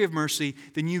ministry of mercy,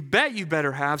 then you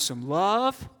better have some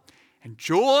love and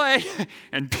joy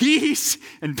and peace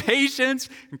and patience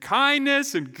and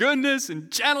kindness and goodness and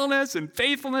gentleness and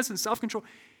faithfulness and self-control.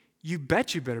 You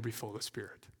better be full of the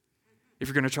Spirit if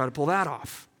you're going to try to pull that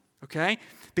off, okay?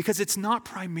 Because it's not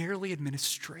primarily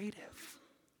administrative.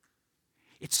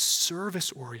 It's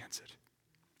service-oriented.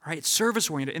 Right? It's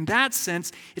service-oriented. In that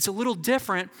sense, it's a little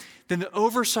different than the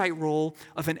oversight role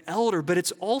of an elder, but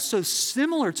it's also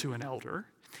similar to an elder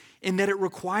in that it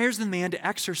requires the man to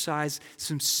exercise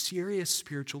some serious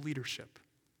spiritual leadership.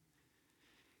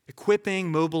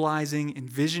 Equipping, mobilizing,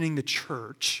 envisioning the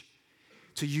church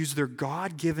to use their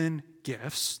God-given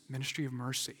gifts, ministry of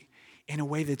mercy, in a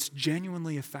way that's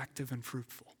genuinely effective and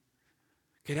fruitful.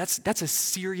 Okay, that's a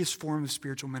serious form of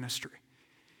spiritual ministry.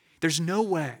 There's no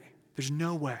way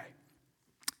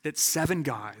that 7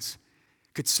 guys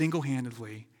could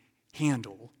single-handedly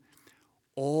handle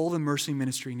all the mercy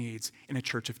ministry needs in a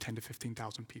church of 10 to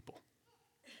 15,000 people.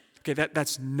 Okay,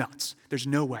 that's nuts. There's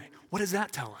no way. What does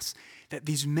that tell us? That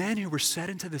these men who were set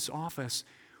into this office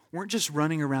weren't just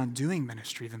running around doing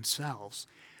ministry themselves,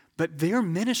 but their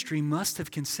ministry must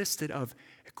have consisted of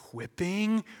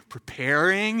equipping,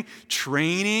 preparing,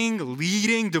 training,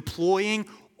 leading, deploying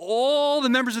all the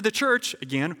members of the church.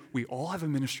 Again, we all have a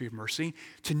ministry of mercy,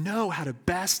 to know how to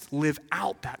best live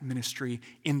out that ministry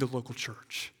in the local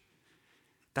church.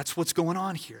 That's what's going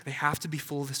on here. They have to be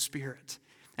full of the Spirit.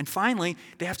 And finally,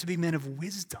 they have to be men of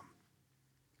wisdom.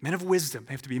 Men of wisdom.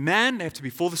 They have to be men. They have to be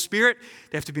full of the Spirit.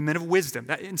 They have to be men of wisdom.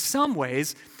 That, in some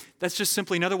ways, that's just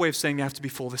simply another way of saying they have to be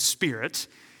full of the Spirit.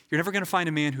 You're never going to find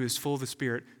a man who is full of the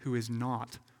Spirit who is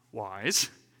not wise,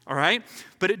 all right?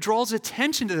 But it draws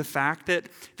attention to the fact that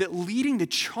leading the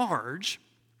charge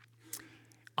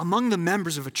among the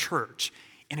members of a church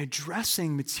and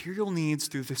addressing material needs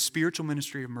through the spiritual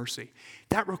ministry of mercy,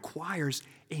 that requires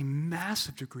a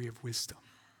massive degree of wisdom.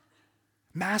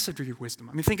 Massive degree of wisdom.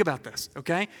 I mean, think about this,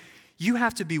 okay? You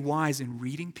have to be wise in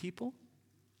reading people,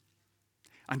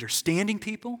 understanding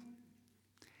people,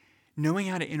 knowing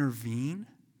how to intervene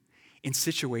in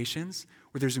situations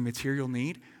where there's a material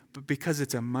need, but because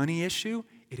it's a money issue,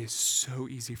 it is so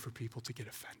easy for people to get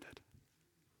offended.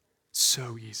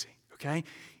 So easy, okay?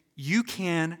 You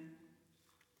can,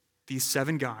 these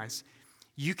 7 guys,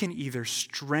 you can either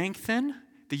strengthen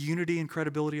the unity and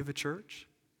credibility of the church,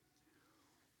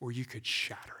 or you could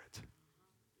shatter it.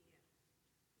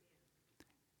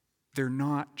 They're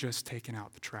not just taking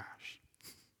out the trash,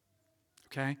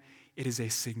 okay? It is a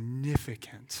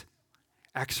significant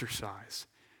exercise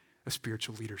of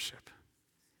spiritual leadership.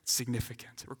 It's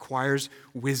significant. It requires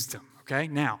wisdom, okay?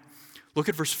 Now, look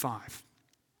at verse 5.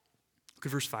 Look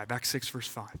at verse 5, Acts 6, verse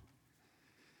 5.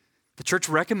 The church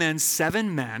recommends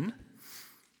 7 men,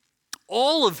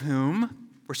 all of whom,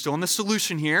 we're still in the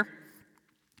solution here,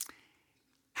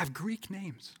 have Greek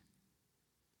names.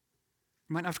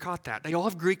 You might not have caught that. They all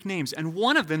have Greek names. And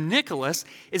one of them, Nicholas,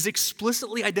 is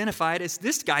explicitly identified as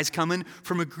this guy's coming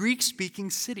from a Greek-speaking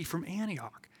city, from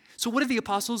Antioch. So what did the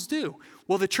apostles do?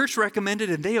 Well, the church recommended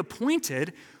and they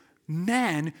appointed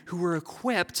men who were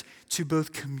equipped to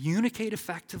both communicate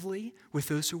effectively with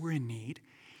those who were in need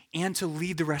and to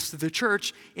lead the rest of the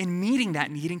church in meeting that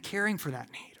need and caring for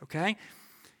that need, okay?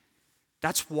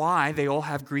 That's why they all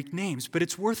have Greek names. But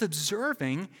it's worth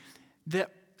observing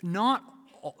that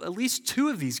at least 2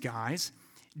 of these guys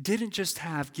didn't just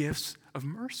have gifts of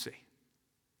mercy,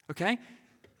 okay?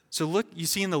 So look, you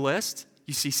see in the list,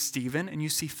 you see Stephen and you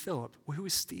see Philip. Well, who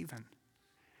is Stephen?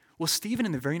 Well, Stephen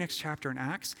in the very next chapter in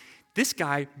Acts, this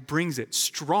guy brings it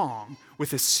strong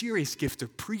with a serious gift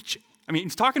of preaching. I mean,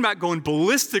 he's talking about going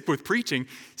ballistic with preaching.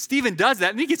 Stephen does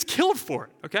that and he gets killed for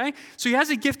it, okay? So he has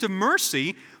a gift of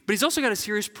mercy, but he's also got a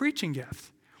serious preaching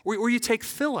gift. Or you take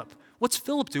Philip. What's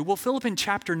Philip do? Well, Philip in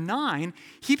chapter 9,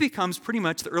 he becomes pretty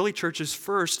much the early church's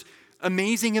first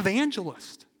amazing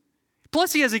evangelist.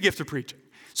 Plus he has a gift of preaching.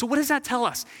 So what does that tell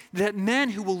us? That men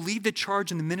who will lead the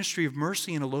charge in the ministry of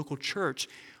mercy in a local church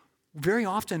very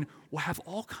often will have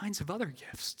all kinds of other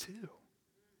gifts too.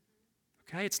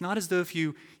 Okay? It's not as though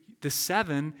the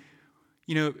 7,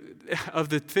 of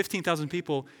the 15,000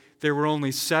 people, there were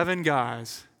only 7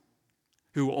 guys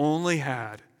who only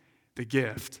had the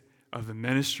gift of the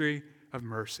ministry of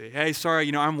mercy. Hey,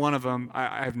 sorry, I'm one of them.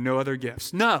 I have no other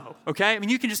gifts. No, okay? I mean,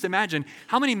 you can just imagine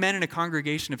how many men in a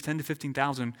congregation of 10 to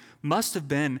 15,000 must have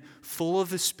been full of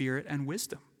the Spirit and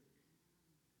wisdom.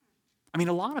 I mean,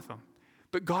 a lot of them.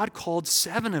 But God called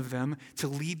 7 of them to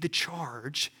lead the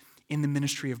charge in the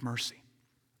ministry of mercy.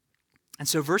 And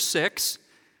so verse 6,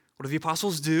 what do the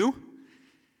apostles do?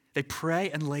 They pray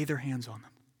and lay their hands on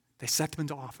them. They set them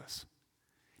into office.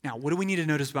 Now, what do we need to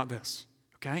notice about this?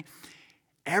 Okay?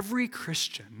 Every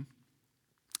Christian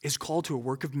is called to a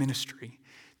work of ministry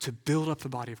to build up the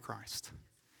body of Christ.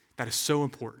 That is so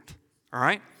important. All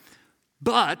right?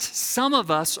 But some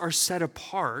of us are set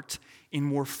apart in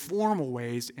more formal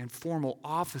ways and formal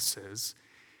offices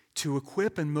to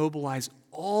equip and mobilize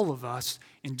all of us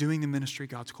in doing the ministry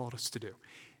God's called us to do.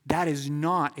 That is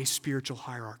not a spiritual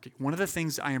hierarchy. One of the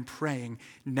things I am praying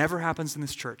never happens in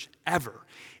this church, ever,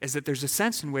 is that there's a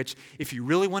sense in which if you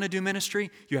really want to do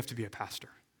ministry, you have to be a pastor.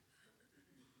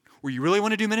 Or you really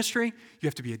want to do ministry, you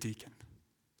have to be a deacon.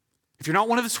 If you're not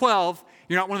one of the 12,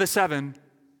 you're not one of the 7,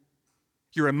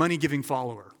 you're a money-giving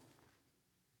follower.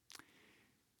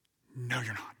 No,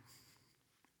 you're not.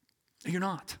 No, you're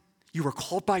not. You were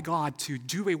called by God to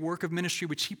do a work of ministry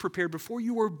which He prepared before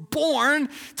you were born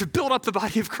to build up the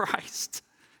body of Christ.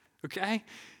 Okay?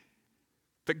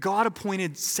 But God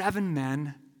appointed 7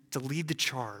 men to lead the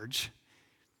charge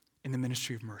in the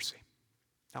ministry of mercy.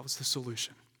 That was the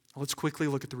solution. Now let's quickly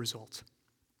look at the results.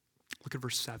 Look at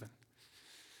verse 7.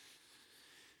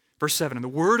 Verse 7, and the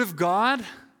word of God,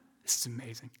 this is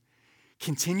amazing,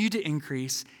 continued to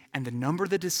increase, and the number of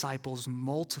the disciples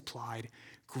multiplied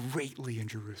greatly in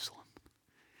Jerusalem.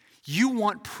 You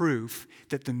want proof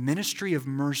that the ministry of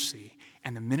mercy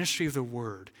and the ministry of the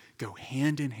word go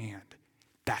hand in hand.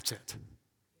 That's it.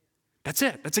 That's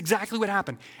it. That's exactly what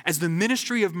happened. As the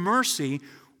ministry of mercy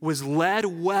was led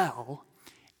well,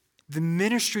 the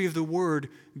ministry of the word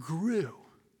grew.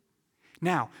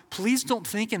 Now, please don't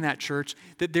think in that church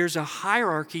that there's a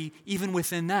hierarchy even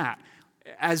within that,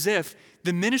 as if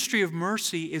the ministry of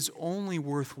mercy is only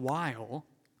worthwhile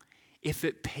if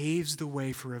it paves the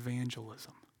way for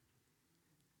evangelism.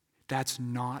 That's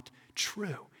not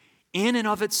true. In and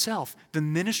of itself, the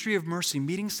ministry of mercy,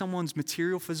 meeting someone's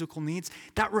material, physical needs,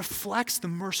 that reflects the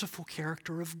merciful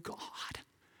character of God.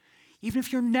 Even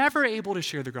if you're never able to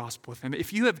share the gospel with him,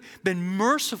 if you have been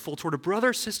merciful toward a brother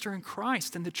or sister in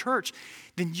Christ in the church,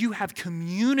 then you have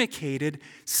communicated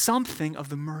something of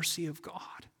the mercy of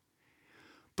God.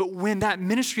 But when that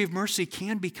ministry of mercy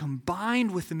can be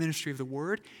combined with the ministry of the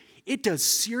word, it does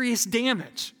serious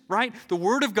damage, right? The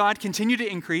word of God continued to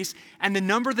increase, and the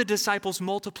number of the disciples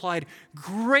multiplied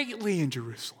greatly in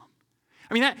Jerusalem.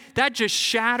 I mean, that just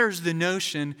shatters the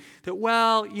notion that,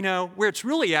 well, where it's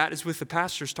really at is with the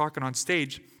pastors talking on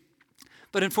stage.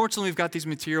 But unfortunately, we've got these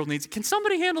material needs. Can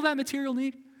somebody handle that material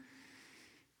need?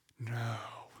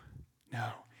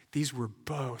 No. These were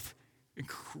both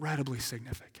incredibly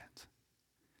significant.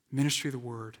 Ministry of the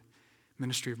word,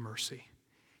 ministry of mercy,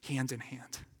 hand in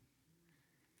hand.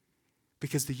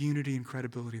 Because the unity and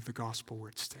credibility of the gospel were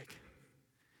at stake.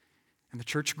 And the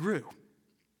church grew.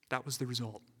 That was the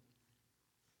result.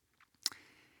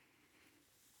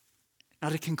 Now,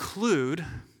 to conclude,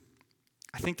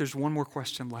 I think there's one more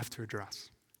question left to address.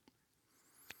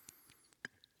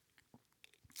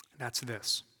 That's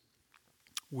this.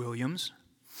 Williams,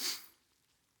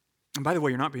 and by the way,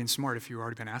 you're not being smart if you've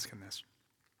already been asking this.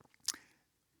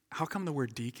 How come the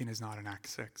word deacon is not in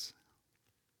Acts 6?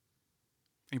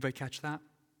 Anybody catch that?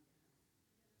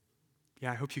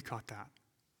 Yeah, I hope you caught that.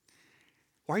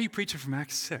 Why are you preaching from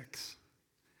Acts 6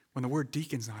 when the word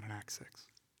deacon's not in Acts 6?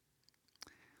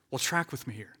 Well, track with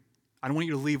me here. I don't want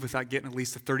you to leave without getting at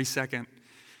least a 30-second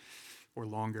or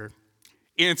longer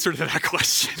answer to that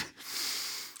question.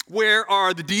 Where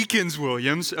are the deacons,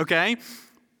 Williams? Okay?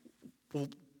 Well,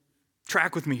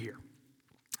 track with me here.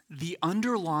 The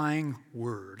underlying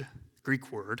word,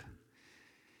 Greek word,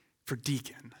 for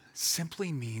deacon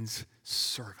simply means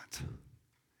servant.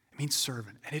 It means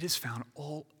servant, and it is found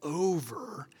all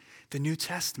over the New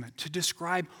Testament to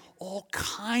describe all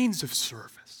kinds of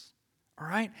service. All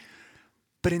right?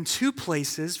 But in two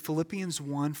places, Philippians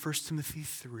 1, 1 Timothy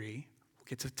 3, we'll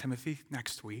get to Timothy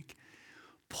next week,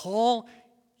 Paul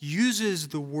uses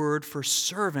the word for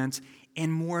servant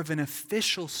in more of an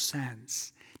official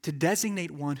sense to designate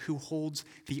one who holds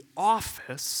the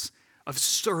office of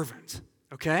servant.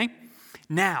 Okay?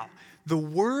 Now, the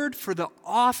word for the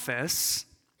office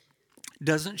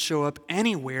doesn't show up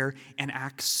anywhere in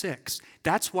Acts 6.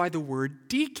 That's why the word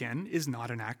deacon is not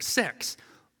in Acts 6.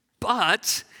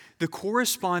 But the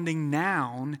corresponding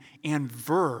noun and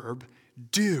verb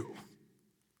do.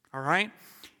 All right?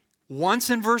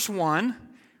 Once in verse 1,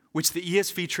 which the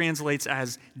ESV translates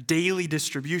as daily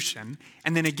distribution,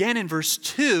 and then again in verse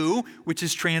 2, which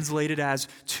is translated as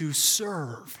to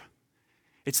serve.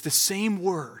 It's the same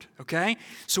word, okay?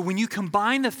 So when you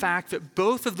combine the fact that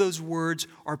both of those words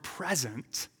are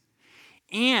present,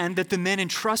 and that the men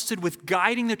entrusted with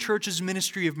guiding the church's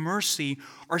ministry of mercy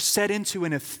are set into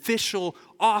an official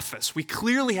office, we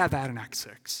clearly have that in Acts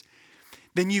 6,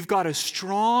 then you've got a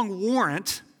strong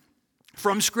warrant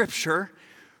from Scripture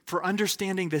for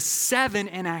understanding the 7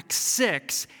 in Acts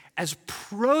 6 as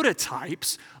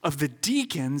prototypes of the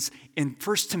deacons in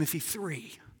 1 Timothy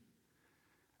 3.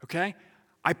 Okay?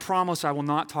 I promise I will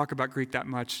not talk about Greek that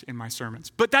much in my sermons.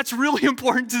 But that's really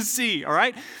important to see, all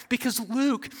right? Because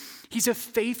Luke, he's a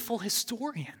faithful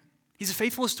historian. He's a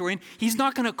faithful historian. He's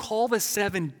not going to call the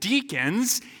 7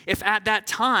 deacons if at that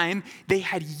time they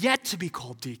had yet to be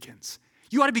called deacons.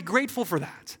 You ought to be grateful for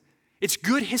that. It's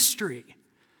good history.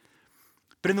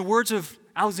 But in the words of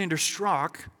Alexander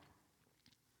Strauch,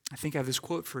 I think I have this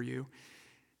quote for you.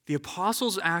 The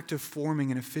apostles' act of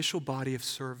forming an official body of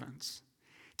servants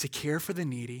to care for the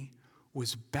needy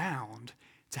was bound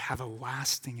to have a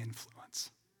lasting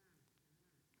influence.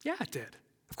 Yeah, it did.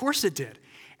 Of course it did.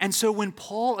 And so when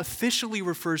Paul officially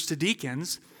refers to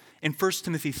deacons in 1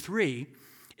 Timothy 3,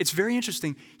 it's very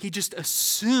interesting. He just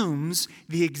assumes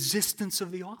the existence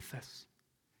of the office.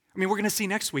 I mean, we're going to see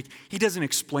next week, he doesn't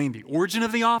explain the origin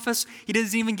of the office. He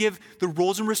doesn't even give the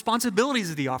roles and responsibilities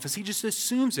of the office. He just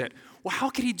assumes it. Well, how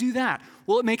could he do that?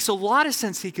 Well, it makes a lot of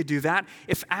sense he could do that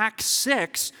if Acts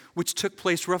 6, which took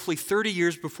place roughly 30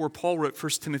 years before Paul wrote 1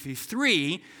 Timothy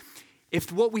 3,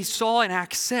 if what we saw in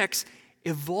Acts 6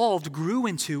 grew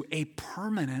into a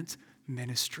permanent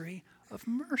ministry of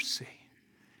mercy,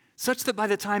 such that by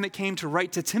the time it came to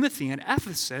write to Timothy in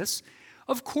Ephesus,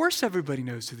 of course everybody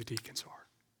knows who the deacons are.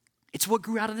 It's what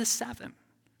grew out of the 7.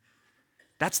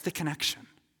 That's the connection,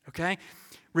 okay?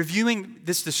 Reviewing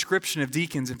this description of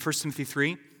deacons in 1 Timothy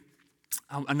 3,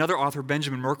 another author,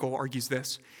 Benjamin Merkel, argues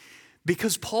this.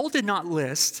 Because Paul did not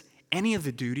list any of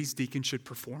the duties deacons should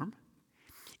perform,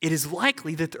 it is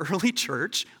likely that the early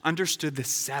church understood the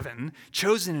 7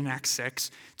 chosen in Acts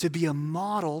 6 to be a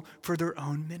model for their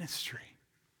own ministry.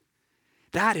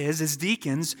 That is, as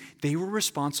deacons, they were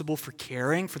responsible for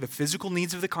caring for the physical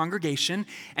needs of the congregation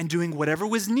and doing whatever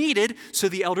was needed so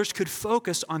the elders could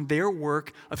focus on their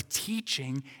work of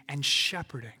teaching and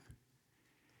shepherding.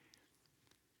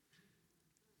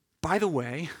 By the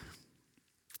way,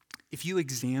 if you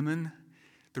examine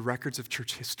the records of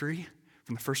church history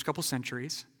from the first couple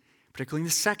centuries, particularly in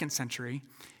the 2nd century,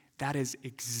 that is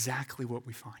exactly what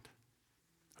we find.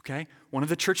 Okay? One of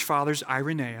the church fathers,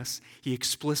 Irenaeus, he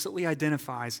explicitly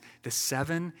identifies the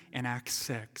 7 in Acts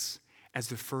 6 as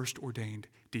the first ordained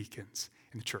deacons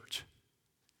in the church.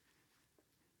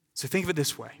 So think of it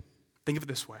this way.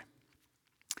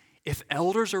 If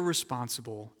elders are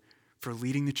responsible for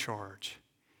leading the charge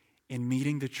in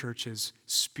meeting the church's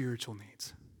spiritual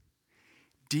needs,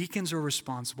 deacons are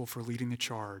responsible for leading the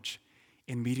charge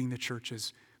in meeting the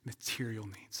church's material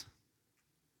needs.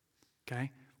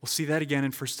 Okay? We'll see that again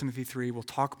in 1 Timothy 3. We'll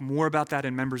talk more about that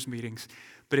in members' meetings.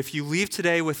 But if you leave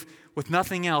today with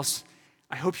nothing else,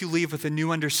 I hope you leave with a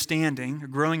new understanding, a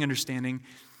growing understanding,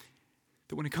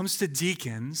 that when it comes to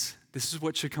deacons, this is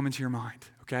what should come into your mind,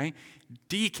 okay?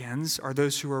 Deacons are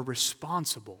those who are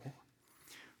responsible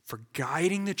for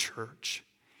guiding the church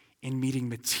in meeting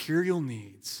material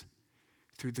needs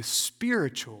through the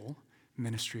spiritual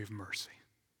ministry of mercy.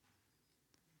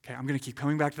 Okay, I'm going to keep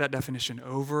coming back to that definition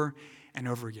over and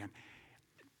over again.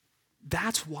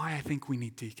 That's why I think we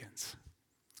need deacons,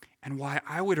 and why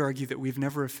I would argue that we've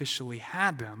never officially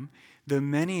had them, though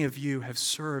many of you have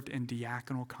served in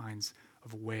diaconal kinds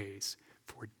of ways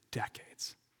for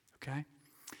decades. Okay?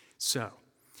 So,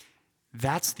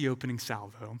 that's the opening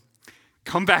salvo.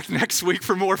 Come back next week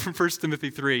for more from 1 Timothy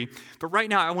 3. But right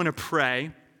now, I want to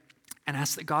pray and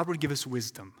ask that God would give us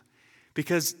wisdom,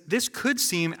 because this could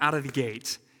seem out of the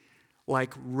gate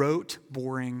like rote,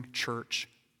 boring church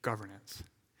governance.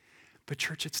 But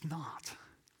church, it's not.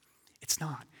 It's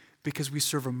not. Because we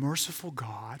serve a merciful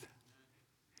God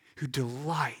who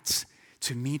delights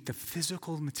to meet the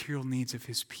physical, material needs of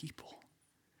his people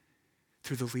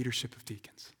through the leadership of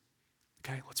deacons.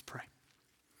 Okay, let's pray.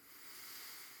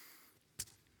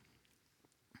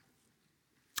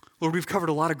 Lord, we've covered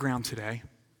a lot of ground today.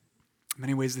 In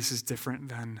many ways, this is different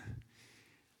than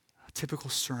a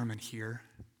typical sermon here.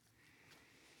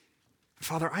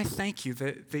 Father, I thank you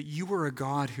that you are a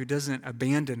God who doesn't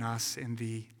abandon us in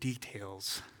the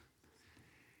details,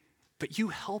 but you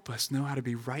help us know how to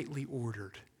be rightly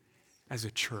ordered as a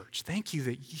church. Thank you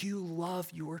that you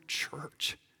love your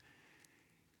church.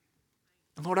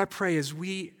 And Lord, I pray as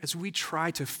we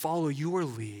try to follow your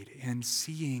lead in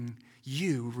seeing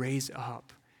you raise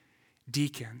up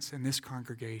deacons in this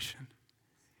congregation,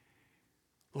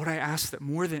 Lord, I ask that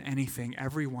more than anything,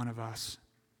 every one of us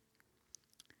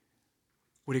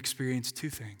would experience 2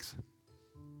 things,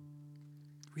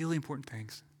 really important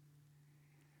things.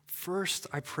 First,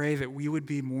 I pray that we would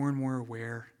be more and more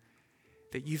aware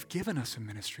that you've given us a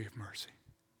ministry of mercy,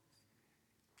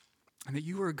 and that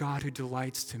you are a God who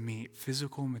delights to meet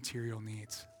physical, material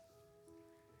needs.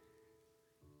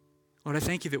 Lord, I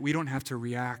thank you that we don't have to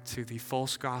react to the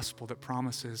false gospel that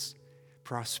promises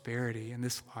prosperity in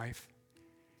this life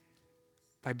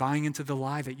by buying into the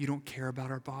lie that you don't care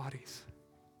about our bodies.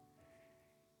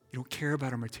 You don't care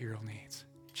about our material needs.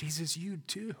 Jesus, you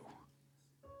do.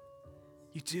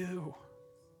 You do.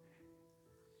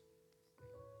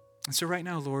 And so right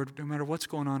now, Lord, no matter what's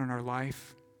going on in our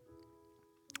life,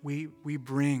 we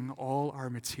bring all our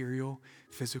material,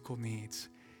 physical needs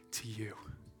to you.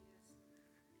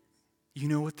 You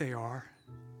know what they are.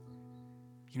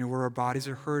 You know where our bodies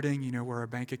are hurting. You know where our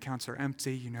bank accounts are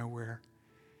empty. You know where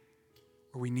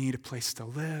we need a place to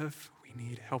live. We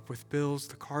need help with bills.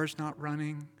 The car's not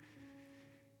running.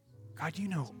 God, you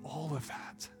know all of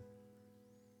that.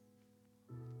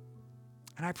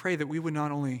 And I pray that we would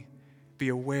not only be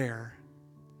aware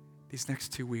these next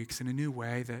 2 weeks in a new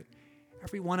way that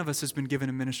every one of us has been given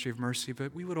a ministry of mercy,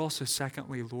 but we would also,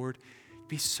 secondly, Lord,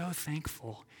 be so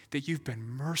thankful that you've been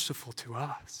merciful to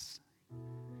us.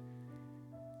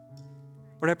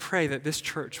 Lord, I pray that this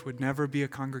church would never be a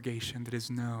congregation that is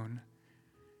known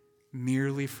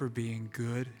merely for being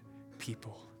good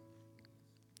people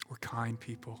or kind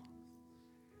people,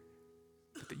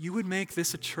 but that you would make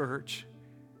this a church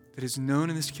that is known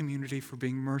in this community for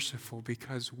being merciful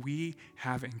because we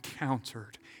have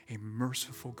encountered a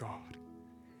merciful God.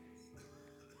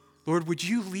 Lord, would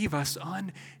you leave us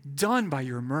undone by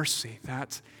your mercy,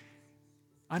 that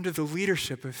under the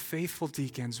leadership of faithful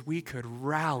deacons, we could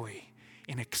rally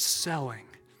in excelling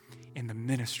in the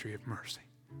ministry of mercy.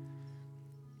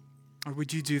 Or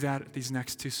would you do that these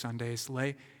next 2 Sundays?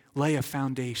 Lay a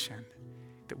foundation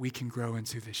that we can grow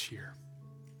into this year.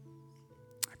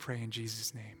 I pray in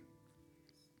Jesus' name.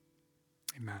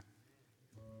 Amen.